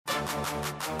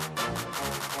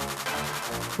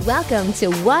Welcome to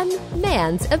One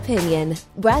Man's Opinion,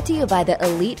 brought to you by the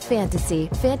Elite Fantasy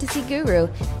Guru,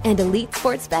 and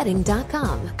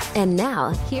EliteSportsBetting.com. And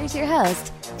now, here's your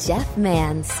host, Jeff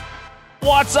Mans.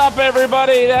 What's up,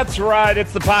 everybody? That's right.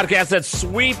 It's the podcast that's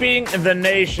sweeping the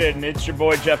nation. It's your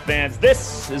boy, Jeff Mans.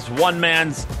 This is One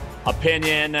Man's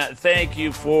Opinion. Thank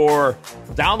you for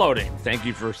downloading. Thank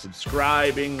you for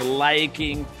subscribing,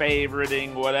 liking,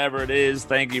 favoriting, whatever it is.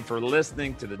 Thank you for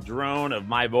listening to the drone of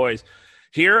my voice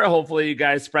here. Hopefully you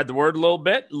guys spread the word a little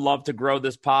bit. Love to grow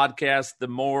this podcast. The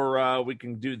more we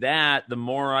can do that, the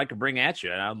more I can bring at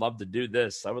you. And I'd love to do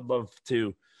this. I want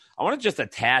to just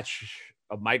attach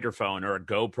a microphone or a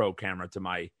GoPro camera to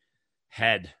my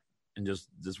head and just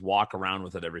walk around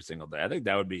with it every single day. I think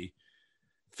that would be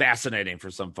fascinating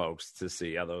for some folks to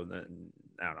see, although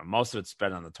I don't know, most of it's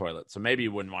spent on the toilet, so maybe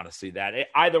you wouldn't want to see that.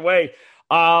 Either way,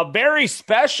 very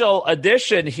special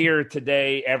edition here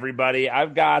today, everybody.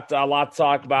 I've got a lot to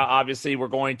talk about. Obviously, we're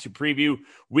going to preview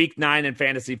Week 9 in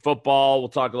fantasy football. We'll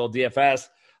talk a little DFS.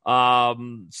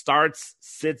 Starts,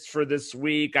 sits for this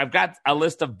week. I've got a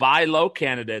list of buy low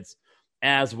candidates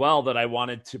as well that I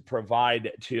wanted to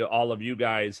provide to all of you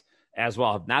guys as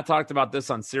well. I've not talked about this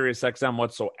on SiriusXM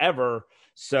whatsoever,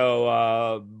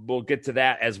 so we'll get to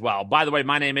that as well. By the way,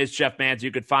 my name is Jeff Mans.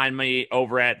 You could find me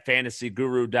over at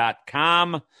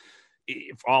fantasyguru.com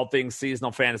for all things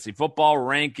seasonal fantasy football,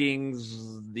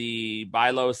 rankings, the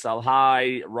buy low, sell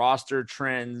high, roster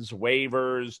trends,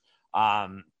 waivers,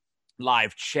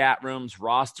 live chat rooms,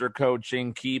 roster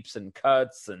coaching, keeps and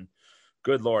cuts, and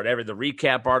good Lord, the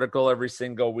recap article every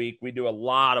single week. We do a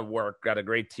lot of work. Got a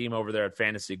great team over there at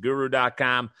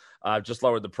fantasyguru.com. Just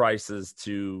lowered the prices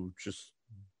to just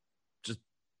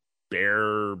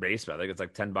bare baseball. I think it's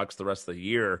like $10 the rest of the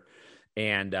year,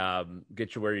 and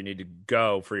get you where you need to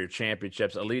go for your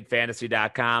championships.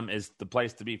 EliteFantasy.com is the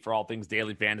place to be for all things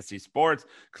daily fantasy sports,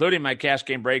 including my cash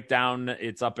game breakdown.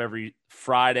 It's up every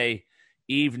Friday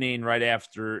evening right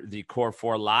after the Core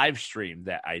 4 live stream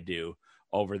that I do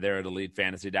over there at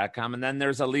EliteFantasy.com. And then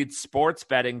there's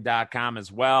EliteSportsBetting.com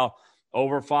as well.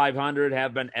 Over 500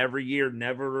 have been every year,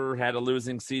 never had a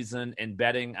losing season in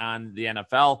betting on the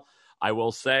NFL. I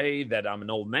will say that I'm an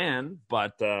old man,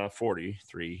 but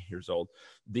 43 years old.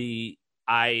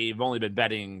 I've only been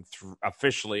betting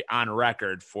officially on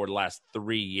record for the last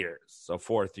 3 years. So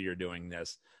fourth year doing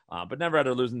this, but never had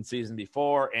a losing season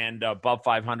before, and above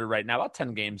 500 right now, about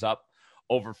 10 games up.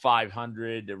 Over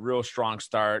 500, a real strong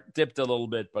start. Dipped a little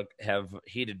bit, but have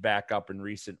heated back up in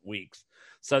recent weeks.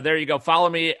 So there you go. Follow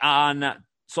me on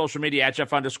social media at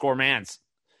Jeff_Mans,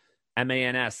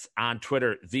 M-A-N-S, on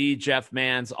Twitter. The Jeff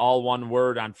Mans, all one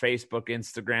word, on Facebook,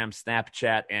 Instagram,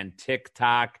 Snapchat, and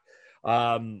TikTok.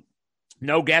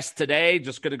 No guest today,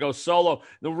 just going to go solo.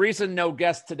 The reason no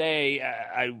guest today,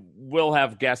 I will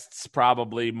have guests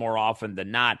probably more often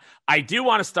than not. I do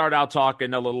want to start out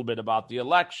talking a little bit about the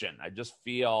election. I just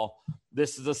feel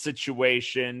this is a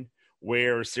situation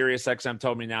where SiriusXM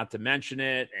told me not to mention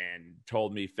it and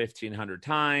told me 1,500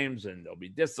 times, and there'll be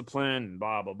discipline and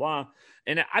blah, blah, blah.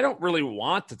 And I don't really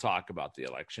want to talk about the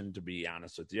election, to be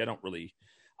honest with you.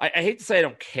 I hate to say I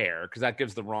don't care, because that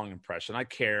gives the wrong impression. I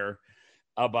care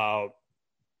about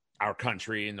our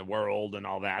country and the world and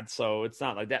all that. So it's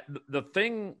not like that. The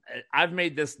thing, I've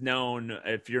made this known.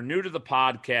 If you're new to the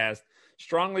podcast,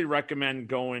 strongly recommend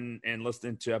going and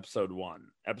listening to episode 1.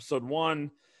 Episode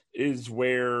 1 is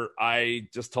where I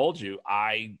just told you,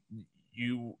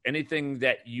 anything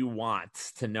that you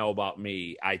want to know about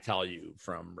me, I tell you,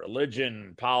 from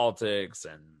religion, politics,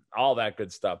 and all that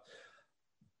good stuff.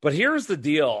 But here's the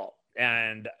deal.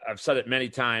 And I've said it many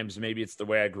times, maybe it's the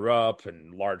way I grew up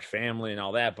and large family and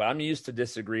all that, but I'm used to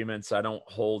disagreements. I don't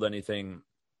hold anything.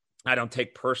 I don't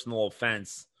take personal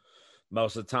offense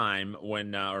most of the time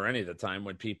or any of the time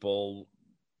when people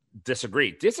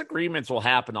disagree. Disagreements will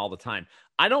happen all the time.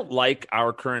 I don't like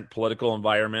our current political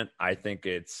environment. I think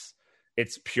it's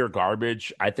pure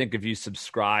garbage. I think if you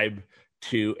subscribe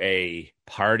to a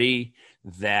party,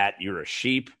 that you're a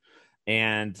sheep.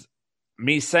 And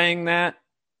me saying that,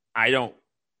 I don't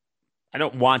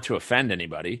want to offend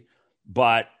anybody,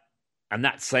 but I'm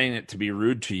not saying it to be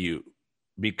rude to you,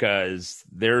 because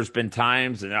there's been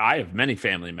times, and I have many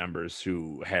family members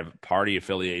who have party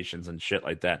affiliations and shit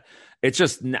like that. It's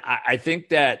just, I think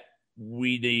that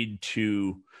we need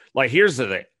to, like, here's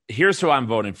who I'm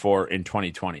voting for in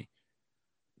 2020.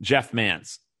 Jeff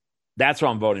Mans. That's who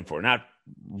I'm voting for. Not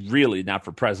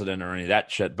for president or any of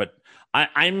that shit, but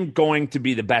I'm going to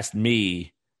be the best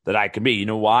me that I can be. You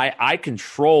know why? I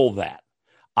control that.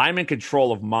 I'm in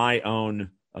control of my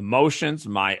own emotions,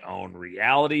 my own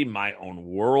reality, my own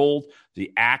world,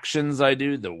 the actions I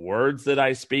do, the words that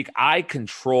I speak. I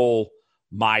control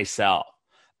myself,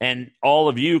 and all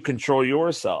of you control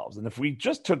yourselves. And if we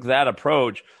just took that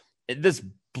approach, this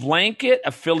blanket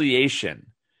affiliation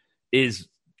is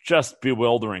just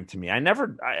bewildering to me. I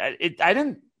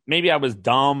didn't, maybe I was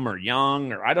dumb or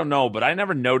young or I don't know, but I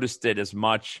never noticed it as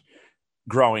much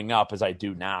growing up as I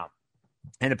do now.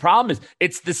 And the problem is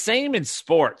it's the same in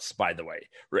sports, by the way.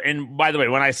 And by the way,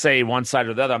 when I say one side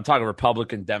or the other, I'm talking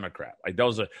Republican, Democrat. Like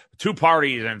those are two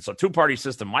parties, and it's a two-party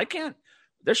system. Why can't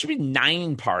there should be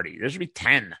 9 parties? There should be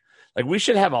 10. Like we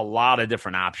should have a lot of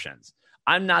different options.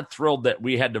 I'm not thrilled that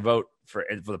we had to vote for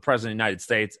the president of the United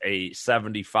States, a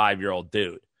 75-year-old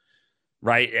dude,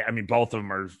 right? I mean, both of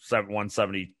them are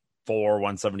 174,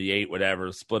 178,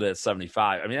 whatever, split at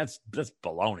 75. I mean, that's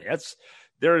baloney.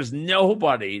 There is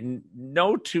nobody,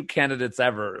 no two candidates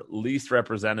ever least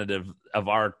representative of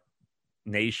our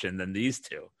nation than these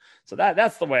two. So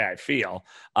that's the way I feel.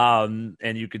 And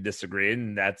you could disagree,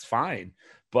 and that's fine.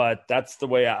 But that's the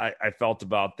way I felt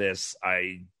about this.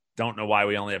 I don't know why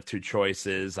we only have 2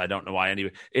 choices. I don't know why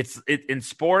in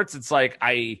sports, it's like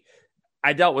I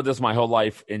dealt with this my whole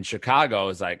life in Chicago.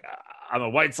 It's like I'm a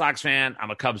White Sox fan,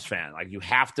 I'm a Cubs fan. Like you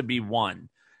have to be one.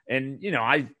 And,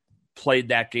 I played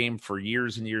that game for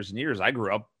years and years and years. I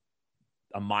grew up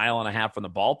a mile and a half from the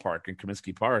ballpark in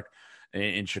Comiskey Park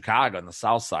in Chicago on the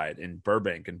South Side, in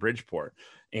Burbank and Bridgeport.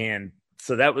 And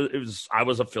so I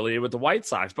was affiliated with the White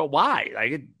Sox, but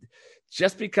why?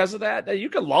 Just because of that, you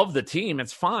can love the team.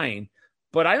 It's fine,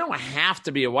 but I don't have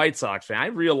to be a White Sox fan. I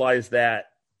realized that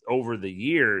over the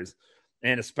years,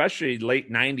 and especially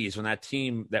late 90s when that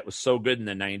team that was so good in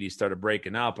the 90s started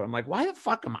breaking up. I'm like, why the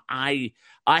fuck am I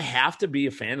have to be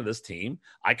a fan of this team?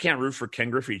 I can't root for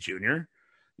Ken Griffey Jr.,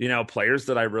 players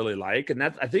that I really like. And I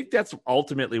think that's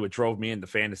ultimately what drove me into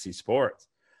fantasy sports.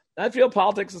 I feel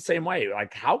politics the same way.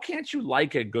 Like, how can't you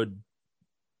like a good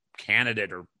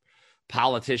candidate or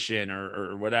politician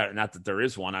or whatever? Not that there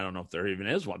is one. I don't know if there even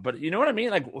is one, but you know what I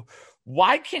mean? Like,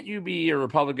 why can't you be a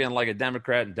Republican like a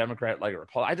Democrat and Democrat like a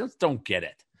Republican? I just don't get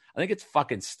it. I think it's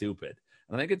fucking stupid.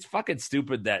 I think it's fucking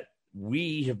stupid that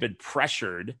we have been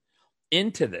pressured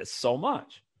into this so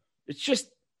much. It's just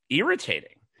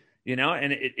irritating,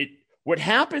 and what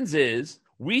happens is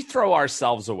we throw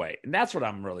ourselves away. And that's what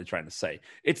I'm really trying to say.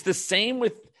 It's the same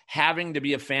with having to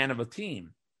be a fan of a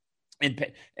team.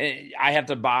 And I have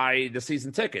to buy the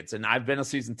season tickets, and I've been a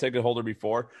season ticket holder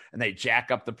before, and they jack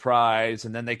up the price,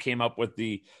 and then they came up with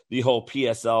the whole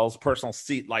PSLs, personal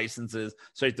seat licenses.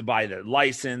 So you have to buy the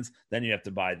license, then you have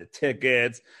to buy the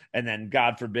tickets, and then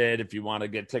God forbid if you want to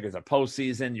get tickets at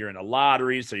postseason, you're in a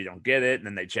lottery, so you don't get it, and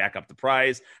then they jack up the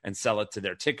price and sell it to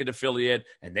their ticket affiliate,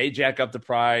 and they jack up the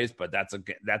price, but that's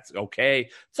okay.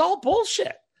 It's all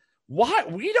bullshit. Why?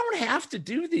 We don't have to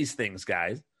do these things,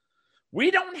 guys. We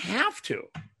don't have to.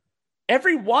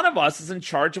 Every one of us is in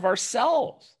charge of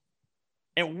ourselves.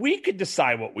 And we could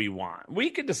decide what we want. We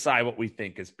could decide what we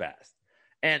think is best.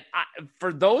 And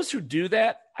for those who do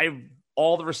that, I have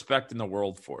all the respect in the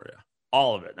world for you.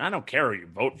 All of it. And I don't care who you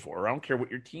vote for. I don't care what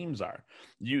your teams are.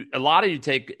 A lot of you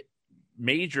take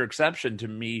major exception to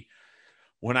me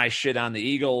when I shit on the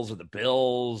Eagles or the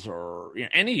Bills or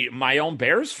my own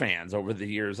Bears fans over the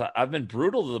years. I've been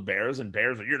brutal to the Bears, and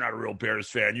Bears are, you're not a real Bears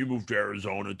fan. You moved to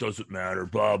Arizona. It doesn't matter.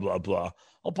 Blah, blah, blah.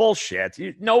 Oh, bullshit.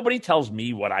 Nobody tells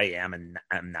me what I am and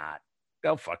I'm not.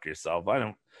 Go fuck yourself.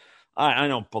 I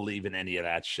don't believe in any of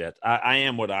that shit. I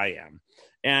am what I am.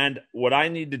 And what I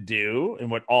need to do,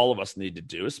 and what all of us need to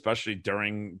do, especially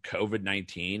during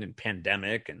COVID-19 and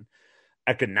pandemic and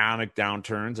economic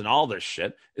downturns and all this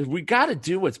shit, is we got to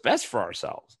do what's best for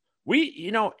ourselves.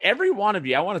 Every one of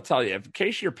you, I want to tell you, in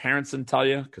case your parents didn't tell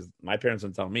you, because my parents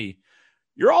didn't tell me,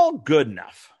 you're all good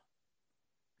enough.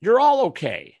 You're all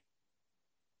okay.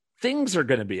 Things are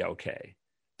going to be okay.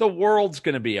 The world's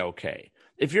going to be okay.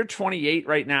 If you're 28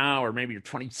 right now, or maybe you're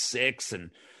 26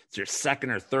 and it's your second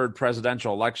or third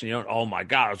presidential election, oh my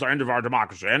God, it's the end of our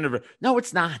democracy. No,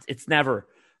 it's not. It's never.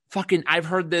 I've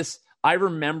heard this. I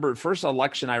remember first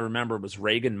election I remember was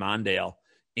Reagan Mondale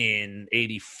in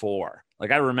 84. Like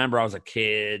I remember I was a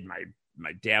kid.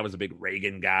 My dad was a big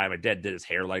Reagan guy. My dad did his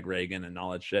hair like Reagan and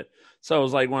all that shit. So it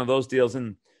was like one of those deals,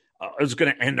 and it was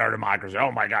going to end our democracy.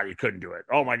 Oh my God, you couldn't do it.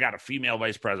 Oh my God, a female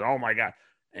vice president. Oh my God,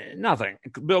 nothing.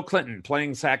 Bill Clinton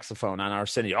playing saxophone on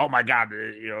Arsenio. Oh my God,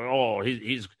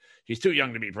 he's too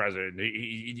young to be president.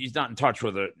 He's not in touch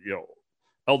with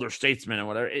elder statesmen and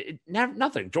whatever.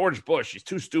 Nothing. George Bush, he's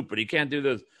too stupid. He can't do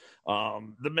this.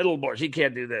 The middle Bush, he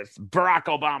can't do this. Barack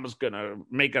Obama's going to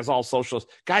make us all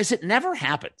socialists. Guys, it never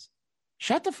happens.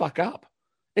 Shut the fuck up.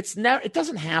 It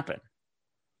doesn't happen.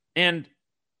 And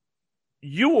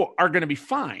you are going to be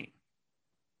fine.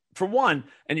 For one,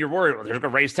 and you're worried, well, they're going to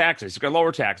raise taxes, they're going to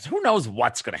lower taxes. Who knows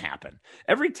what's going to happen?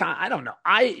 Every time, I don't know.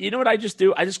 You know what I just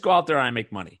do? I just go out there and I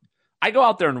make money. I go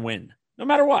out there and win, no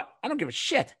matter what. I don't give a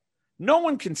shit. No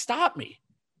one can stop me.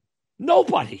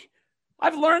 Nobody.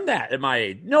 I've learned that at my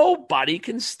age. Nobody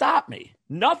can stop me.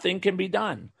 Nothing can be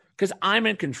done because I'm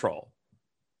in control.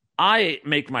 I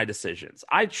make my decisions.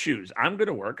 I choose. I'm going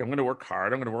to work. I'm going to work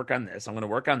hard. I'm going to work on this. I'm going to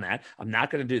work on that. I'm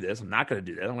not going to do this. I'm not going to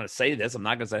do that. I'm going to say this. I'm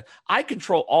not going to say. I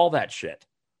control all that shit.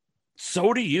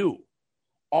 So do you.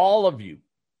 All of you.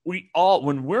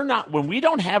 When we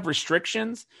don't have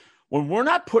restrictions, when we're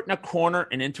not put in a corner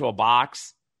and into a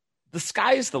box, the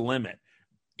sky is the limit.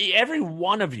 Every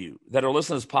one of you that are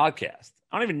listening to this podcast,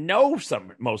 I don't even know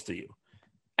most of you.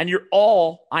 And you're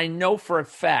all, I know for a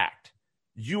fact,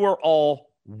 you are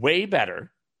all way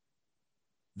better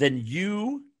than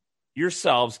you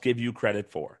yourselves give you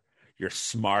credit for. You're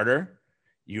smarter.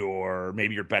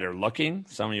 Maybe you're better looking.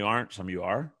 Some of you aren't. Some of you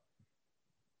are.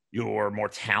 You're more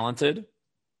talented.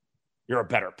 You're a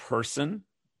better person,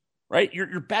 right?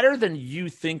 You're better than you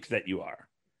think that you are.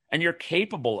 And you're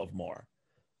capable of more.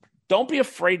 Don't be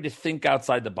afraid to think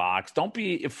outside the box. Don't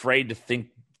be afraid to think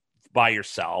by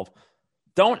yourself.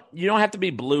 You don't have to be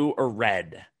blue or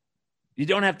red. You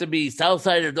don't have to be south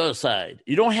side or north side.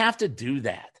 You don't have to do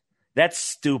that. That's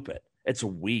stupid. It's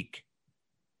weak.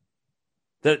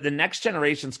 The next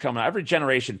generation's coming. Every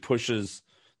generation pushes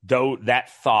that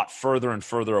thought further and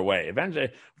further away.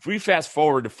 Eventually, if we fast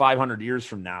forward to 500 years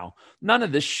from now, none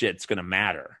of this shit's going to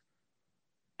matter.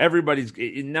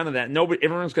 None of that.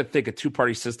 Everyone's going to think a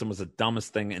two-party system was the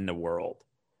dumbest thing in the world.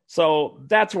 So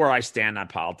that's where I stand on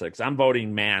politics. I'm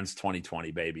voting MANS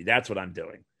 2020, baby. That's what I'm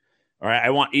doing. All right.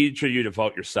 I want each of you to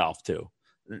vote yourself too.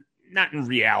 Not in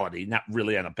reality, not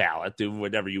really on a ballot. Do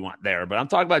whatever you want there. But I'm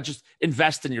talking about just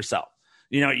invest in yourself.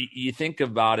 You know, you think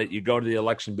about it. You go to the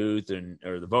election booth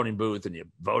or the voting booth, and you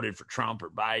voted for Trump or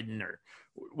Biden or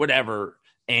whatever,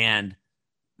 and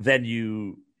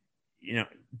then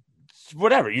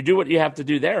whatever, you do what you have to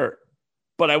do there.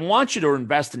 But I want you to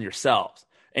invest in yourselves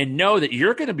and know that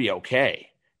you're going to be okay.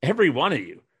 Every one of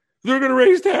you. They're going to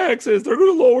raise taxes. They're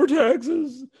going to lower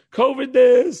taxes. COVID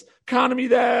this, economy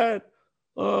that,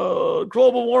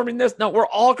 global warming this. No, we're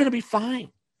all going to be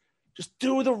fine. Just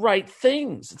do the right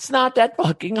things. It's not that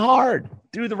fucking hard.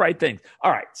 Do the right things.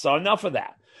 All right, so enough of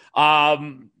that.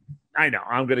 I know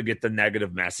I'm going to get the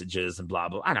negative messages and blah,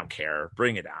 blah. I don't care.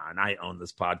 Bring it on. I own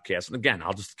this podcast. And again,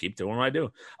 I'll just keep doing what I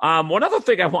do. One other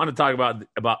thing I want to talk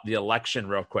about the election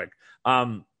real quick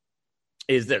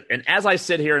is that, and as I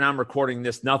sit here and I'm recording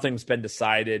this, nothing's been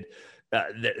decided.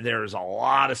 There's a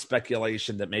lot of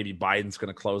speculation that maybe Biden's going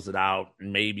to close it out,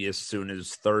 maybe as soon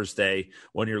as Thursday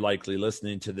when you're likely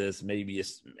listening to this, maybe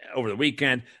over the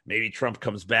weekend, maybe Trump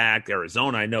comes back.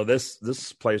 Arizona, I know this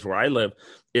place where I live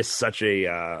is such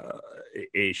a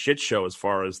shit show as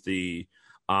far as the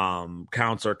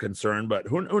counts are concerned, but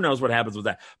who knows what happens with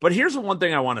that. But here's the one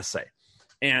thing I want to say,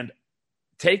 and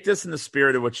take this in the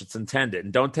spirit of which it's intended,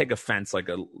 and don't take offense like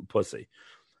a pussy.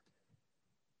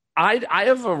 I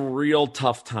have a real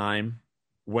tough time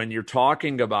when you're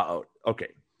talking about, okay,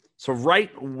 so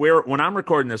when I'm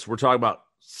recording this, we're talking about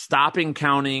stopping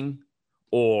counting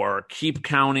or keep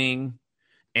counting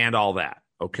and all that,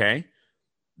 okay?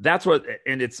 That's what,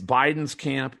 and it's Biden's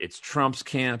camp, it's Trump's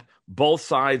camp. Both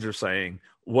sides are saying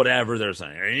whatever they're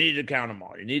saying. You need to count them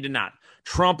all. You need to not.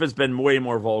 Trump has been way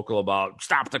more vocal about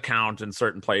stop the count in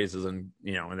certain places and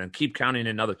then keep counting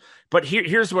in others. But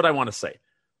here's what I want to say.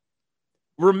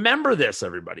 Remember this,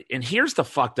 everybody. And here's the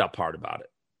fucked up part about it.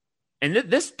 And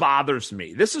this bothers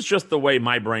me. This is just the way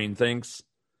my brain thinks.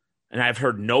 And I've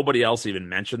heard nobody else even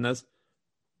mention this.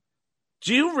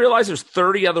 Do you realize there's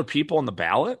 30 other people on the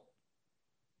ballot?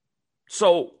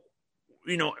 So,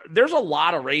 there's a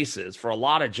lot of races for a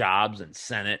lot of jobs in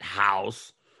Senate,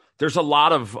 House. There's a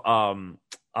lot of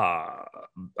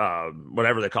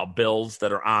whatever they call bills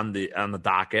that are on the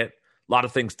docket. A lot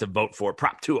of things to vote for.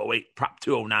 Prop 208, Prop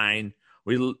 209.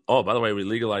 By the way, we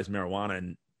legalized marijuana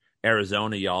in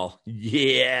Arizona, y'all.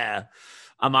 Yeah.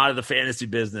 I'm out of the fantasy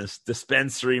business.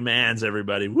 Dispensary MANS,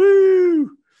 everybody.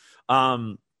 Woo!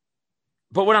 But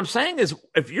what I'm saying is,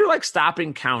 if you're like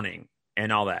stopping counting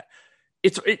and all that,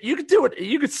 you could do it.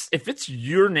 If it's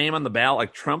your name on the ballot,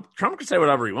 like Trump can say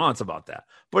whatever he wants about that.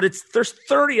 But there's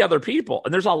 30 other people,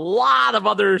 and there's a lot of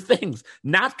other things.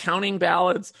 Not counting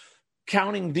ballots,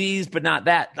 counting these, but not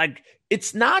that. Like,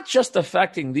 it's not just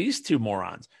affecting these two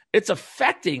morons. It's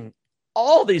affecting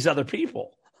all these other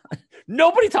people.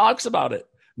 Nobody talks about it.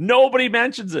 Nobody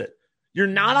mentions it. You're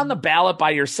not on the ballot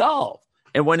by yourself.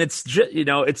 And when it's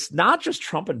it's not just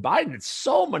Trump and Biden, it's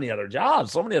so many other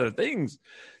jobs, so many other things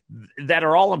that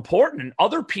are all important, and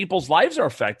other people's lives are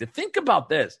affected. Think about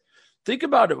this. Think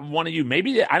about one of you.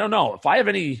 Maybe, I don't know, if I have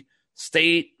any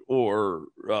state or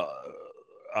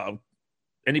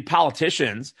any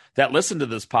politicians that listen to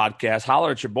this podcast,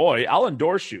 holler at your boy. I'll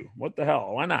endorse you. What the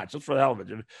hell? Why not? Just for the hell of it.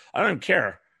 I don't even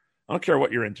care. I don't care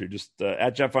what you're into. Just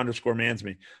at Jeff_mans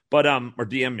me. But or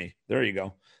DM me. There you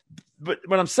go. But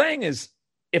what I'm saying is,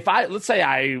 let's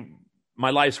say my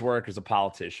life's work as a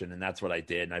politician, and that's what I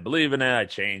did, and I believe in it, I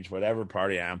changed whatever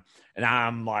party I am, and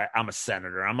I'm a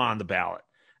senator, I'm on the ballot,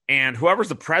 and whoever's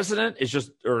the president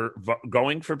is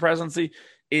going for presidency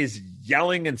is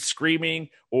yelling and screaming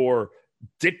or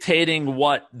dictating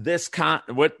what this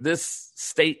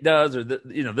state does, or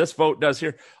this vote does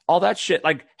here, all that shit.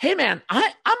 Like, hey man,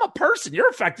 I'm a person. You're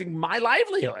affecting my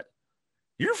livelihood.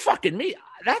 You're fucking me.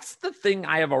 That's the thing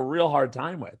I have a real hard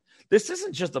time with. This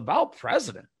isn't just about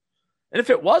president. And if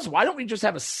it was, why don't we just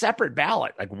have a separate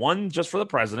ballot, like one just for the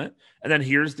president, and then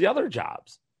here's the other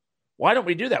jobs? Why don't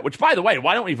we do that? Which, by the way,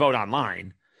 why don't we vote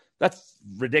online? That's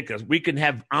ridiculous. We can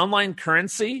have online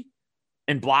currency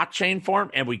in blockchain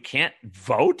form, and we can't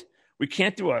vote. We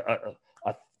can't do a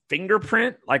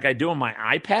fingerprint like I do on my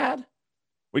iPad.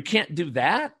 We can't do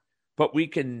that, but we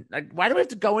can. Like, why do we have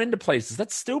to go into places?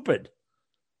 That's stupid.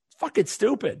 It's fucking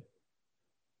stupid.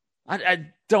 I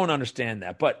don't understand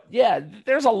that. But yeah,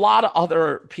 there's a lot of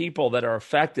other people that are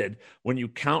affected when you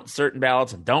count certain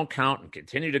ballots and don't count and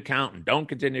continue to count and don't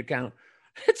continue to count.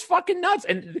 It's fucking nuts.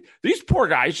 And these poor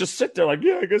guys just sit there like,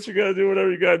 yeah, I guess you got to do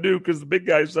whatever you got to do because the big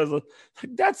guy says it.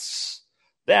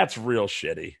 That's real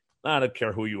shitty. I don't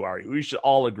care who you are. We should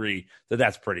all agree that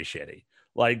that's pretty shitty.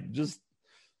 Like, just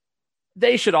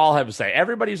they should all have a say.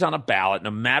 Everybody's on a ballot,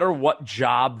 no matter what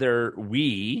job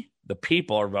the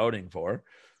people are voting for.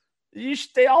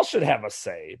 They all should have a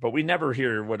say, but we never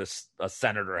hear what a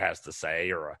senator has to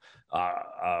say or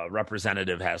a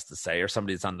representative has to say or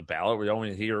somebody that's on the ballot. We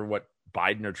only hear what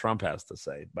Biden or Trump has to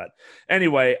say. But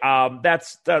anyway,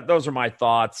 those are my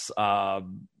thoughts.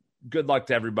 Good luck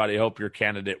to everybody. Hope your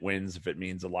candidate wins if it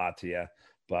means a lot to you.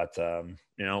 But,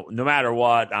 no matter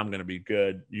what, I'm going to be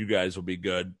good. You guys will be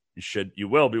good. You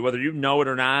will be, whether you know it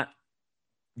or not.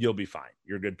 You'll be fine.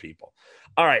 You're good people.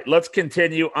 All right, let's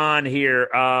continue on here.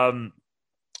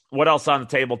 What else on the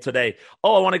table today? I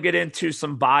want to get into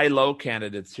some buy low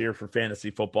candidates here for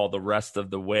fantasy football the rest of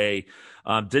the way.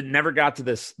 Never got to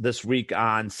this week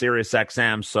on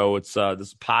SiriusXM, so it's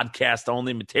this podcast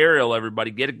only material.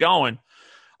 Everybody, get it going.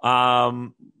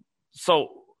 So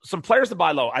some players to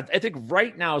buy low. I think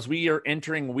right now, as we are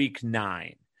entering week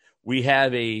 9, we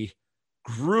have a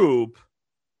group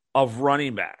of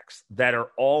running backs that are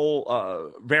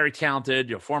all very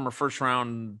talented, former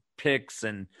first-round picks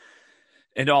and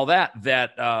all that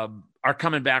are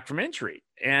coming back from injury.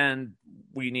 And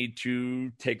we need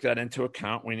to take that into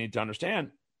account. We need to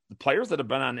understand the players that have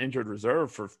been on injured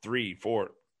reserve for 3,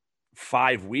 4,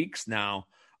 5 weeks now,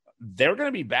 they're going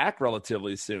to be back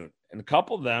relatively soon. And a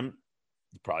couple of them,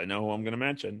 you probably know who I'm going to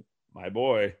mention, my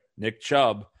boy, Nick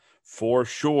Chubb, for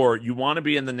sure. You want to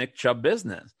be in the Nick Chubb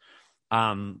business.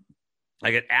 I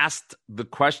get asked the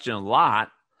question a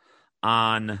lot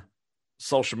on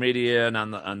social media and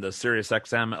on the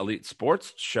SiriusXM Elite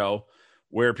Sports show,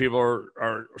 where people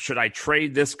are should I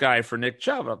trade this guy for Nick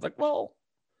Chubb? I'm like, well,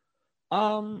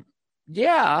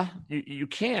 yeah, you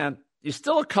can. You're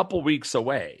still a couple weeks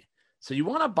away, so you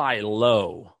want to buy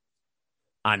low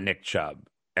on Nick Chubb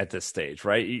at this stage,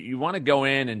 right? You want to go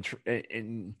in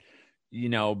and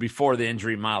before the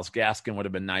injury, Myles Gaskin would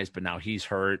have been nice, but now he's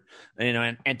hurt.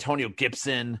 And Antonio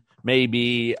Gibson,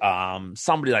 maybe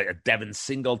somebody like a Devin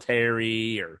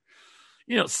Singletary or,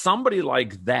 somebody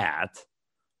like that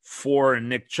for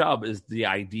Nick Chubb is the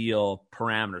ideal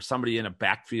parameter. Somebody in a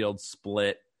backfield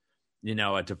split, a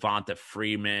Devonta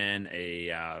Freeman,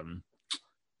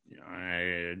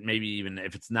 maybe even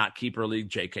if it's not keeper league,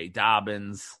 J.K.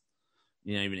 Dobbins.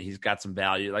 Even he's got some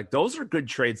value. Like, those are good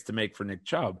trades to make for Nick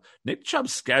Chubb. Nick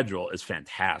Chubb's schedule is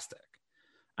fantastic.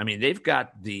 I mean, they've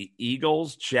got the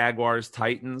Eagles, Jaguars,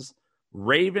 Titans.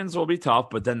 Ravens will be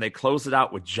tough, but then they close it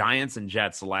out with Giants and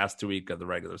Jets the last 2 weeks of the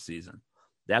regular season.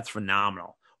 That's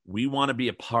phenomenal. We want to be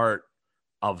a part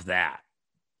of that.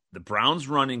 The Browns'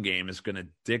 running game is going to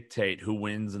dictate who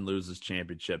wins and loses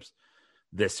championships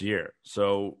this year.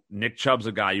 So Nick Chubb's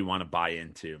a guy you want to buy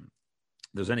into.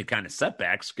 If there's any kind of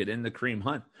setbacks, get in the Kareem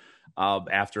Hunt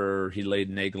after he laid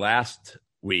an egg last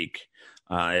week.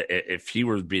 if he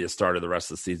were to be the starter the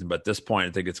rest of the season. But at this point,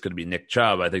 I think it's going to be Nick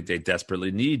Chubb. I think they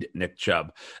desperately need Nick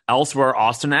Chubb. Elsewhere,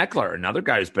 Austin Eckler, another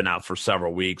guy who's been out for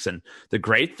several weeks. And the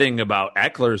great thing about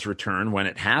Eckler's return when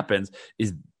it happens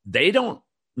is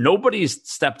nobody's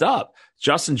stepped up.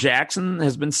 Justin Jackson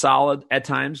has been solid at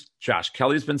times. Josh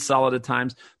Kelly's been solid at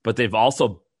times, but they've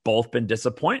also both been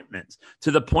disappointments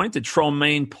to the point that Troy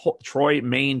Maine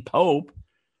Pope,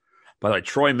 by the way,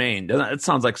 Troy Maine, it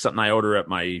sounds like something I order at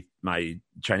my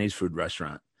Chinese food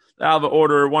restaurant. I'll have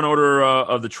one order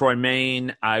of the Troy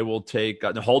Maine. I will take,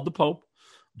 hold the Pope,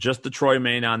 just the Troy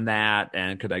Maine on that.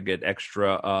 And could I get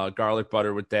extra garlic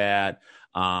butter with that?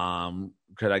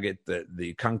 Could I get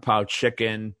the Kung Pao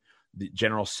chicken, the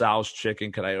General Tso's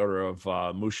chicken? Could I order of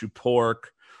Mushu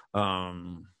pork?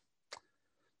 Damn,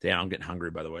 I'm getting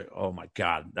hungry, by the way. Oh, my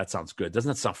God. That sounds good. Doesn't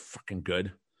that sound fucking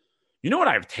good? You know what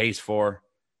I have taste for?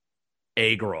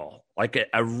 Egg roll. Like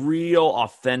a real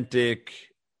authentic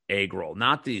egg roll.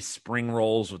 Not these spring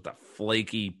rolls with the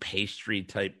flaky pastry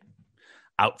type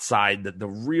outside. The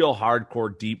real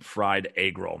hardcore deep fried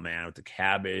egg roll, man, with the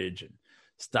cabbage and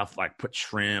stuff like put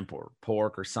shrimp or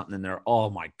pork or something in there.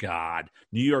 Oh, my God.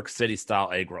 New York City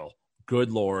style egg roll.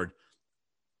 Good Lord.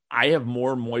 I have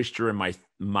more moisture in my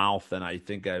mouth than I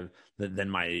think than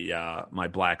my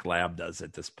black lab does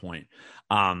at this point.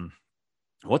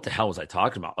 What the hell was I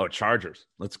talking about? Oh, Chargers.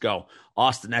 Let's go.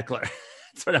 Austin Eckler.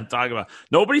 That's what I'm talking about.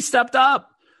 Nobody stepped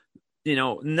up.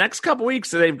 Next couple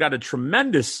weeks, they've got a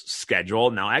tremendous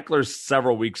schedule. Now, Eckler's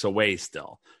several weeks away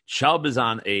still. Chubb is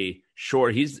on a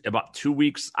short. He's about 2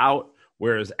 weeks out,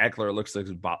 whereas Eckler looks like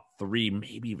he's about 3,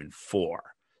 maybe even 4.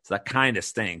 So that kind of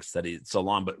stinks that he's so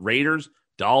long. But Raiders,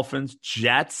 Dolphins,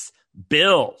 Jets,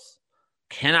 Bills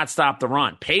cannot stop the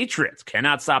run. Patriots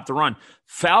cannot stop the run.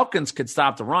 Falcons could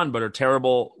stop the run, but are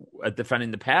terrible at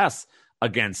defending the pass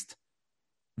against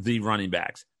the running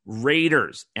backs.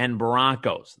 Raiders and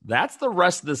Broncos. That's the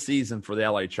rest of the season for the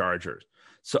LA Chargers.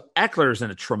 So Eckler's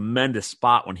in a tremendous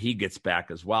spot when he gets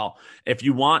back as well. If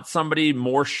you want somebody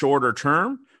more shorter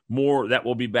term, more that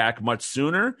will be back much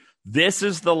sooner, this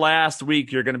is the last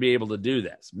week you're going to be able to do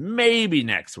this. Maybe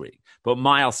next week. But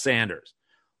Miles Sanders.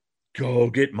 Go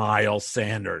get Miles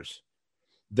Sanders.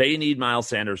 They need Miles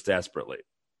Sanders desperately.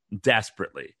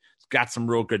 Desperately. He's got some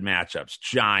real good matchups.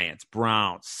 Giants,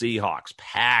 Browns, Seahawks,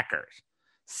 Packers,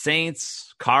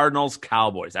 Saints, Cardinals,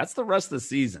 Cowboys. That's the rest of the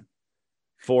season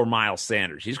for Miles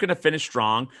Sanders. He's going to finish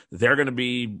strong. They're going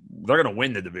to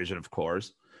win the division, of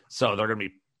course. So they're going to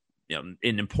be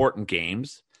in important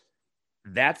games.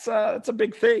 That's a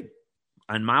big thing.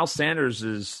 And Miles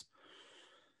Sanders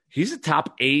he's a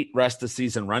top 8 rest of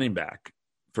season running back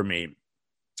for me.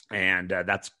 And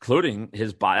that's including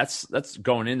his bye. That's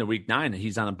going into week 9, and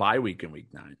he's on a bye week in week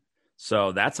 9.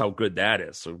 So that's how good that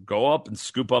is. So go up and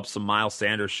scoop up some Miles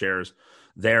Sanders shares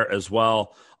there as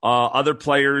well. Other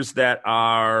players that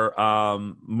are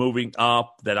moving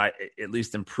up that at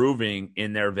least improving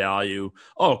in their value.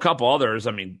 Oh, a couple others.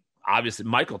 I mean, obviously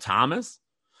Michael Thomas,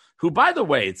 who, by the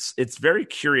way, it's very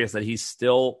curious that he's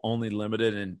still only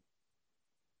limited in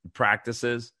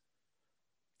practices.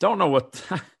 Don't know what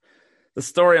the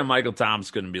story on Michael Thomas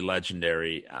is going to be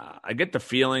legendary. I get the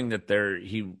feeling that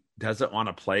he doesn't want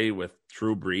to play with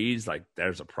Drew Brees. Like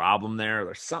there's a problem there.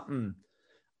 There's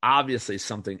obviously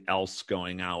something else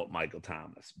going on with Michael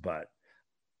Thomas, but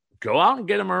go out and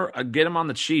get him on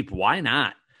the cheap. Why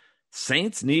not?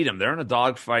 Saints need him. They're in a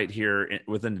dogfight here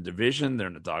within the division. They're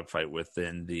in a dogfight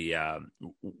within the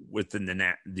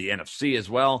NFC as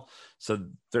well. So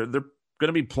they're going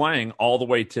to be playing all the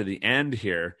way to the end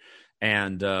here.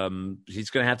 And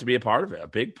he's going to have to be a part of it, a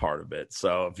big part of it.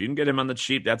 So if you can get him on the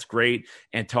cheap, that's great.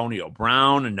 Antonio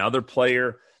Brown, another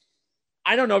player.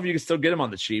 I don't know if you can still get him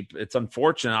on the cheap. It's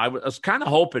unfortunate. I was kind of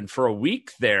hoping for a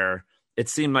week there. It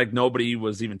seemed like nobody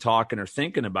was even talking or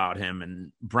thinking about him.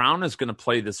 And Brown is going to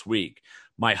play this week.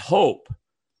 My hope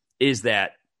is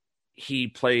that he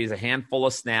plays a handful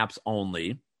of snaps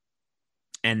only,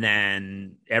 and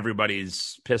then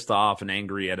everybody's pissed off and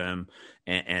angry at him,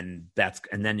 and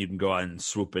then you can go out and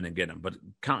swoop in and get him. But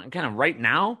kind of right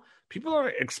now, people are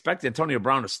expecting Antonio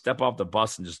Brown to step off the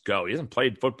bus and just go. He hasn't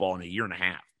played football in a year and a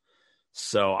half.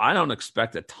 So I don't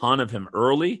expect a ton of him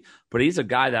early, but he's a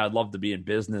guy that I'd love to be in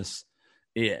business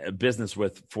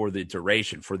with for the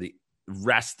duration, for the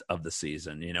rest of the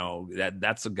season.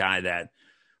 That's a guy that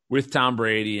with Tom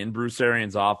Brady and Bruce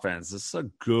Arians' offense, this is a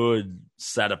good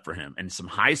setup for him, and some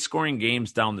high-scoring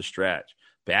games down the stretch.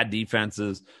 Bad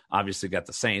defenses, obviously got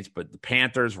the Saints, but the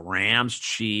Panthers, Rams,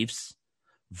 Chiefs,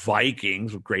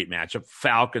 Vikings, great matchup.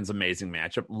 Falcons, amazing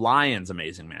matchup. Lions,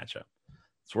 amazing matchup.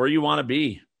 It's where you want to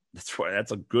be.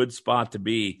 That's a good spot to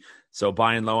be So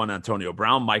buying low on Antonio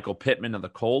Brown. Michael Pittman of the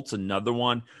Colts, another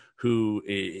one who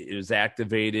is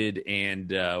activated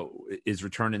and is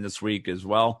returning this week as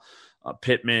well.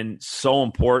 Pittman, so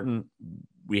important.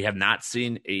 We have not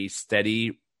seen a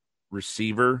steady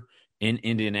receiver in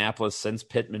Indianapolis since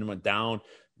Pittman went down.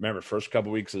 Remember, first couple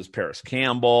of weeks it was Paris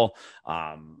Campbell.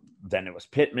 Then it was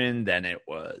Pittman. Then it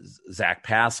was Zach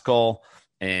Pascal.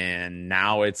 And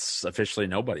now it's officially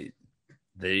nobody.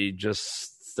 They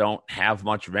just don't have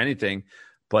much of anything.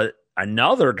 But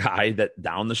another guy that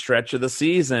down the stretch of the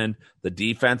season, the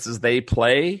defenses they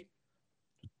play,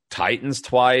 Titans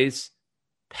twice,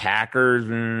 Packers,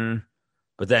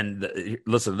 but then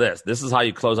listen to this. This is how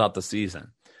you close out the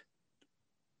season.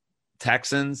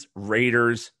 Texans,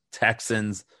 Raiders,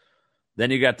 Texans,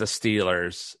 then you got the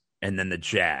Steelers, and then the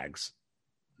Jags.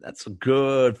 That's a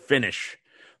good finish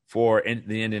for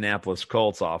the Indianapolis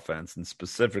Colts offense, and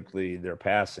specifically their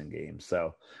passing game.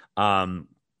 So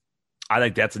I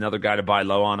think that's another guy to buy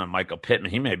low on Michael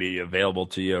Pittman. He may be available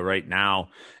to you right now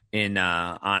in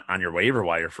on your waiver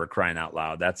wire, for crying out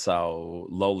loud. That's how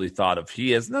lowly thought of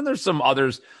he is. And then there's some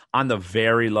others on the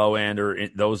very low end, or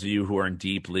those of you who are in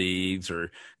deep leagues,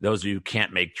 or those of you who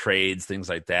can't make trades, things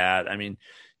like that. I mean,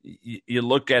 you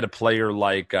look at a player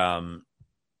like Alshon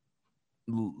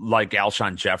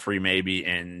Jeffrey maybe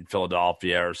in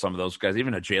Philadelphia, or some of those guys,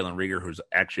 even a Jalen Reagor who's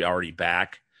actually already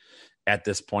back at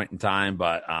this point in time.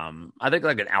 But I think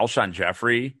like an Alshon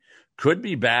Jeffrey could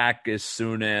be back as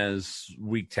soon as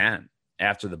week 10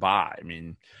 after the bye. I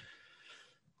mean,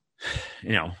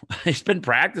 he's been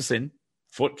practicing.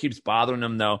 Foot keeps bothering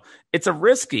him, though. It's a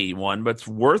risky one, but it's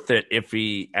worth it if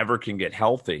he ever can get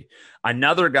healthy.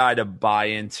 Another guy to buy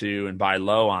into and buy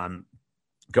low on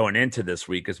going into this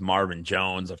week is Marvin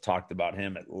Jones. I've talked about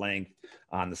him at length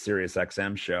on the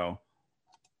SiriusXM show.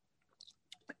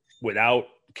 Without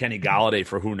Kenny Golladay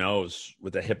for who knows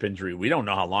with a hip injury, we don't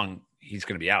know how long he's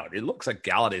going to be out. It looks like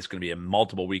Galladay is going to be a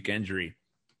multiple week injury,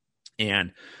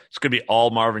 and it's going to be all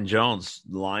Marvin Jones.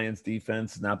 The Lions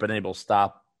defense has not been able to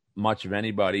stop much of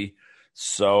anybody.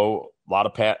 So a lot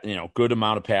of good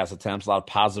amount of pass attempts, a lot of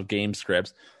positive game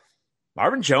scripts.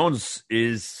 Marvin Jones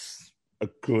is a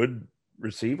good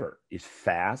receiver. He's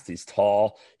fast. He's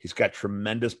tall. He's got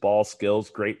tremendous ball skills,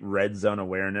 great red zone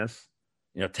awareness,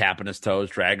 tapping his toes,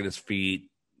 dragging his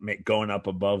feet, going up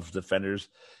above defenders,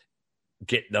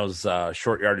 get those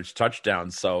short yardage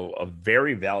touchdowns. So a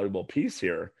very valuable piece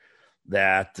here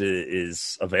that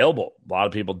is available. A lot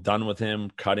of people done with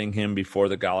him, cutting him before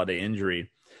the Golladay injury.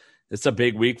 It's a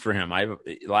big week for him.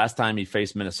 Last time he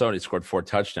faced Minnesota, he scored 4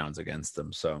 touchdowns against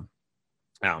them. So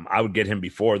I would get him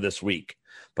before this week.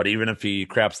 But even if he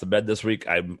craps the bed this week,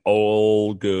 I'm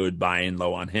all good buying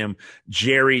low on him.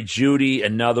 Jerry Jeudy,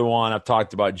 another one. I've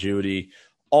talked about Jeudy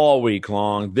all week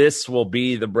long. This will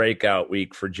be the breakout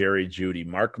week for Jerry Jeudy.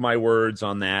 Mark my words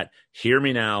on that. Hear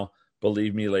me now.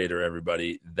 Believe me later,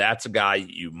 everybody. That's a guy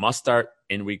you must start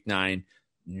in week 9,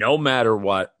 no matter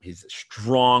what. He's a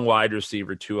strong wide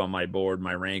receiver, too, on my board,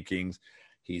 my rankings.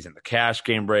 He's in the cash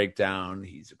game breakdown.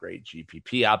 He's a great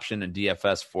GPP option and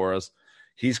DFS for us.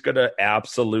 He's going to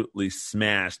absolutely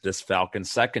smash this Falcons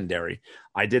secondary.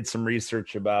 I did some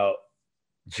research about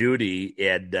Jeudy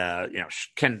and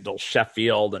Kendall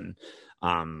Sheffield, and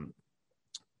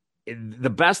the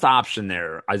best option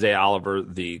there, Isaiah Oliver,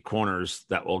 the corners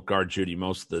that will guard Jeudy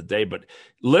most of the day. But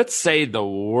let's say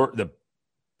the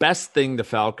best thing the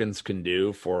Falcons can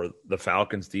do for the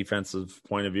Falcons defensive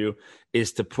point of view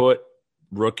is to put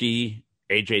rookie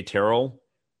AJ Terrell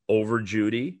over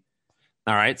Jeudy.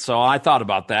 All right, so I thought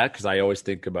about that because I always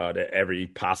think about every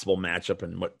possible matchup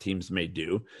and what teams may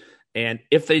do. And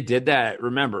if they did that,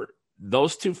 remember,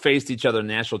 those two faced each other in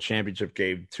the national championship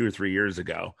game 2 or 3 years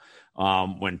ago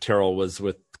when Terrell was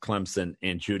with Clemson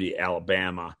and Jeudy,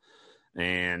 Alabama.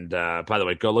 And by the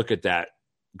way, go look at that.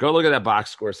 Go look at that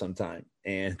box score sometime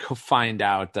and go find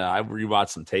out. I rewatched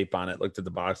some tape on it, looked at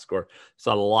the box score.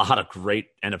 Saw a lot of great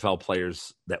NFL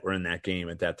players that were in that game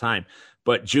at that time.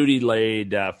 But Jeudy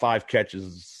laid 5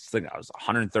 catches, I think it was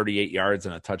 138 yards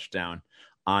and a touchdown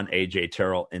on A.J.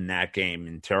 Terrell in that game,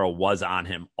 and Terrell was on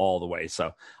him all the way.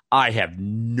 So I have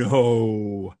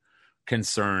no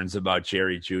concerns about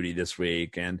Jerry Jeudy this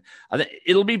week, and I think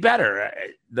it'll be better.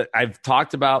 I've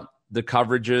talked about the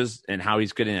coverages and how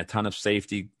he's getting a ton of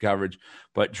safety coverage,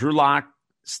 but Drew Lock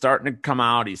starting to come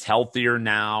out. He's healthier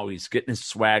now. He's getting his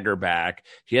swagger back.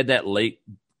 He had that late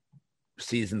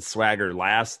season swagger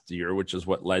last year, which is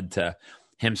what led to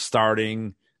him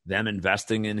starting, them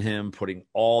investing in him, putting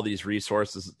all these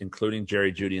resources, including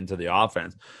Jerry Jeudy, into the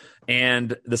offense.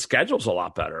 And the schedule's a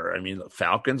lot better. I mean,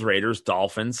 Falcons, Raiders,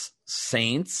 Dolphins,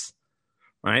 Saints,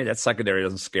 right? That secondary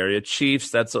doesn't scare you.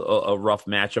 Chiefs, that's a rough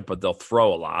matchup, but they'll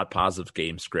throw a lot. Positive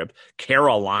game script.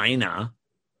 Carolina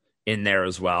in there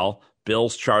as well.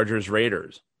 Bills, Chargers,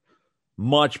 Raiders.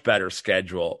 Much better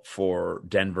schedule for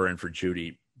Denver and for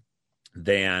Judy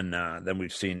than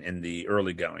we've seen in the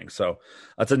early going. So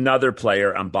that's another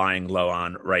player I'm buying low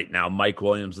on right now. Mike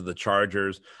Williams of the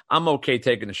Chargers. I'm okay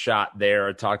taking a shot there.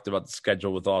 I talked about the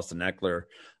schedule with Austin Eckler.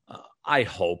 I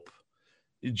hope.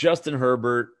 Justin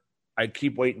Herbert, I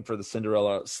keep waiting for the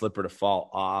Cinderella slipper to fall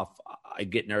off. I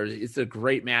get nervous. It's a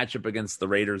great matchup against the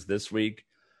Raiders this week.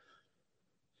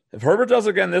 If Herbert does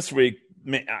again this week,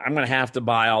 I'm going to have to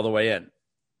buy all the way in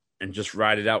and just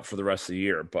ride it out for the rest of the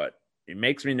year. But it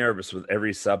makes me nervous with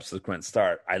every subsequent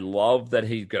start. I love that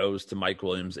he goes to Mike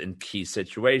Williams in key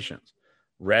situations.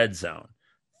 Red zone,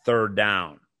 third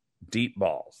down, deep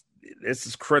balls. This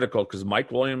is critical because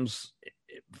Mike Williams,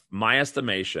 my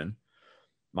estimation,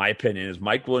 my opinion is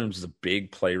Mike Williams is a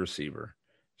big play receiver.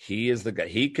 He is the guy.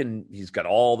 He's got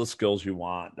all the skills you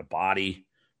want. The body,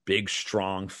 big,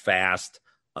 strong, fast,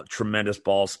 tremendous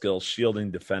ball skills,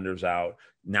 shielding defenders out,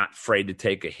 not afraid to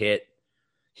take a hit.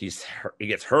 He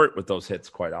gets hurt with those hits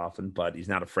quite often, but he's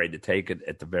not afraid to take it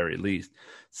at the very least.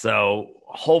 So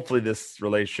hopefully this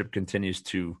relationship continues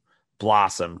to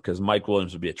blossom because Mike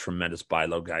Williams would be a tremendous buy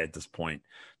low guy at this point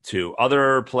too.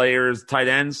 Other players, tight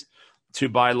ends to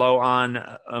buy low on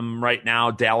right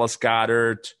now, Dallas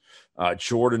Goedert,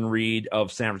 Jordan Reed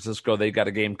of San Francisco. They got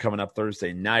a game coming up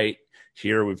Thursday night.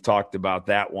 Here we've talked about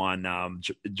that one.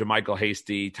 JaMychal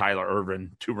Hasty, Tyler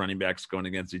Ervin, two running backs going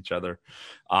against each other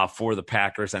for the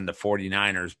Packers and the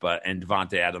 49ers, and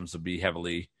Devontae Adams will be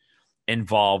heavily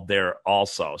involved there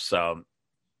also. So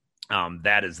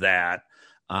that is that.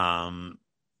 Also,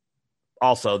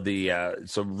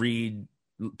 so Reed,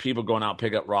 people going out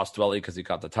pick up Ross Dwelley because he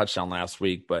caught the touchdown last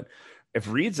week, but if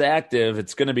Reed's active,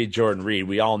 it's going to be Jordan Reed.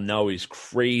 We all know he's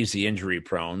crazy injury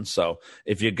prone. So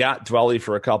if you got Dwelley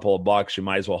for a couple of bucks, you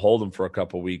might as well hold him for a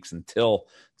couple of weeks until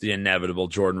the inevitable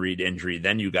Jordan Reed injury.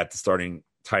 Then you got the starting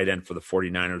tight end for the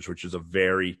 49ers, which is a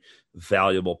very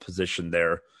valuable position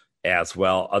there as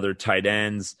well. Other tight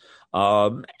ends,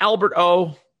 Albert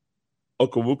O,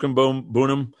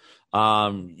 Okwuegbunam.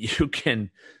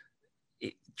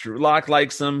 Drew Lock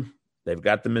likes him. They've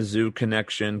got the Mizzou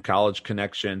connection, college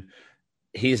connection.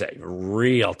 He's a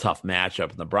real tough matchup.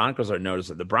 And the Broncos are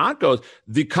noticing.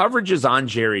 The coverage is on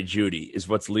Jerry Jeudy is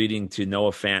what's leading to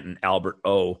Noah Fant and Albert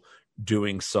O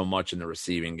doing so much in the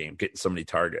receiving game, getting so many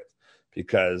targets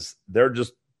because they're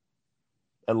just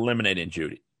eliminating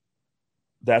Jeudy.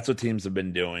 That's what teams have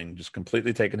been doing, just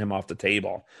completely taking him off the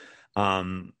table.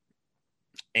 And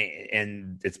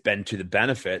it's been to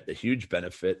the huge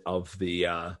benefit of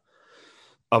the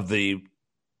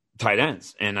tight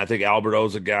ends. And I think Albert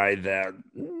O's a guy that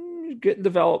getting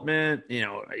development,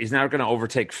 he's not going to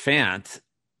overtake Fant,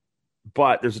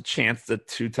 but there's a chance that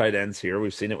two tight ends here,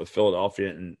 we've seen it with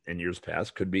Philadelphia in years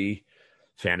past, could be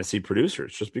fantasy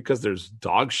producers just because there's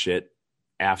dog shit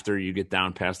after you get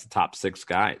down past the top six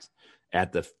guys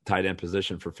at the tight end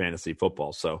position for fantasy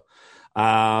football. So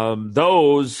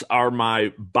those are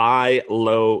my buy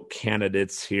low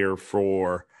candidates here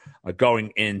for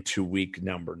going into week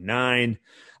number 9.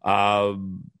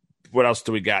 What else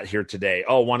do we got here today?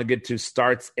 Want to get to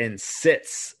starts and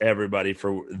sits, everybody,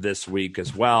 for this week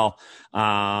as well.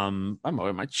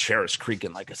 My chair is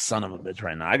creaking like a son of a bitch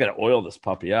right now. I got to oil this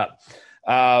puppy up.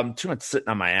 Too much sitting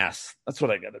on my ass. That's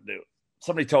what I got to do.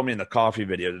 Somebody told me in the coffee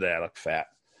video today I look fat.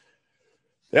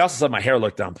 They also said my hair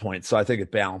looked on point, so I think it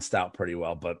balanced out pretty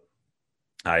well. But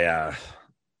I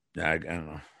don't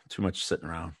know. Too much sitting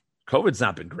around. COVID's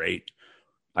not been great.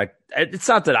 It's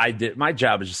not that I did. My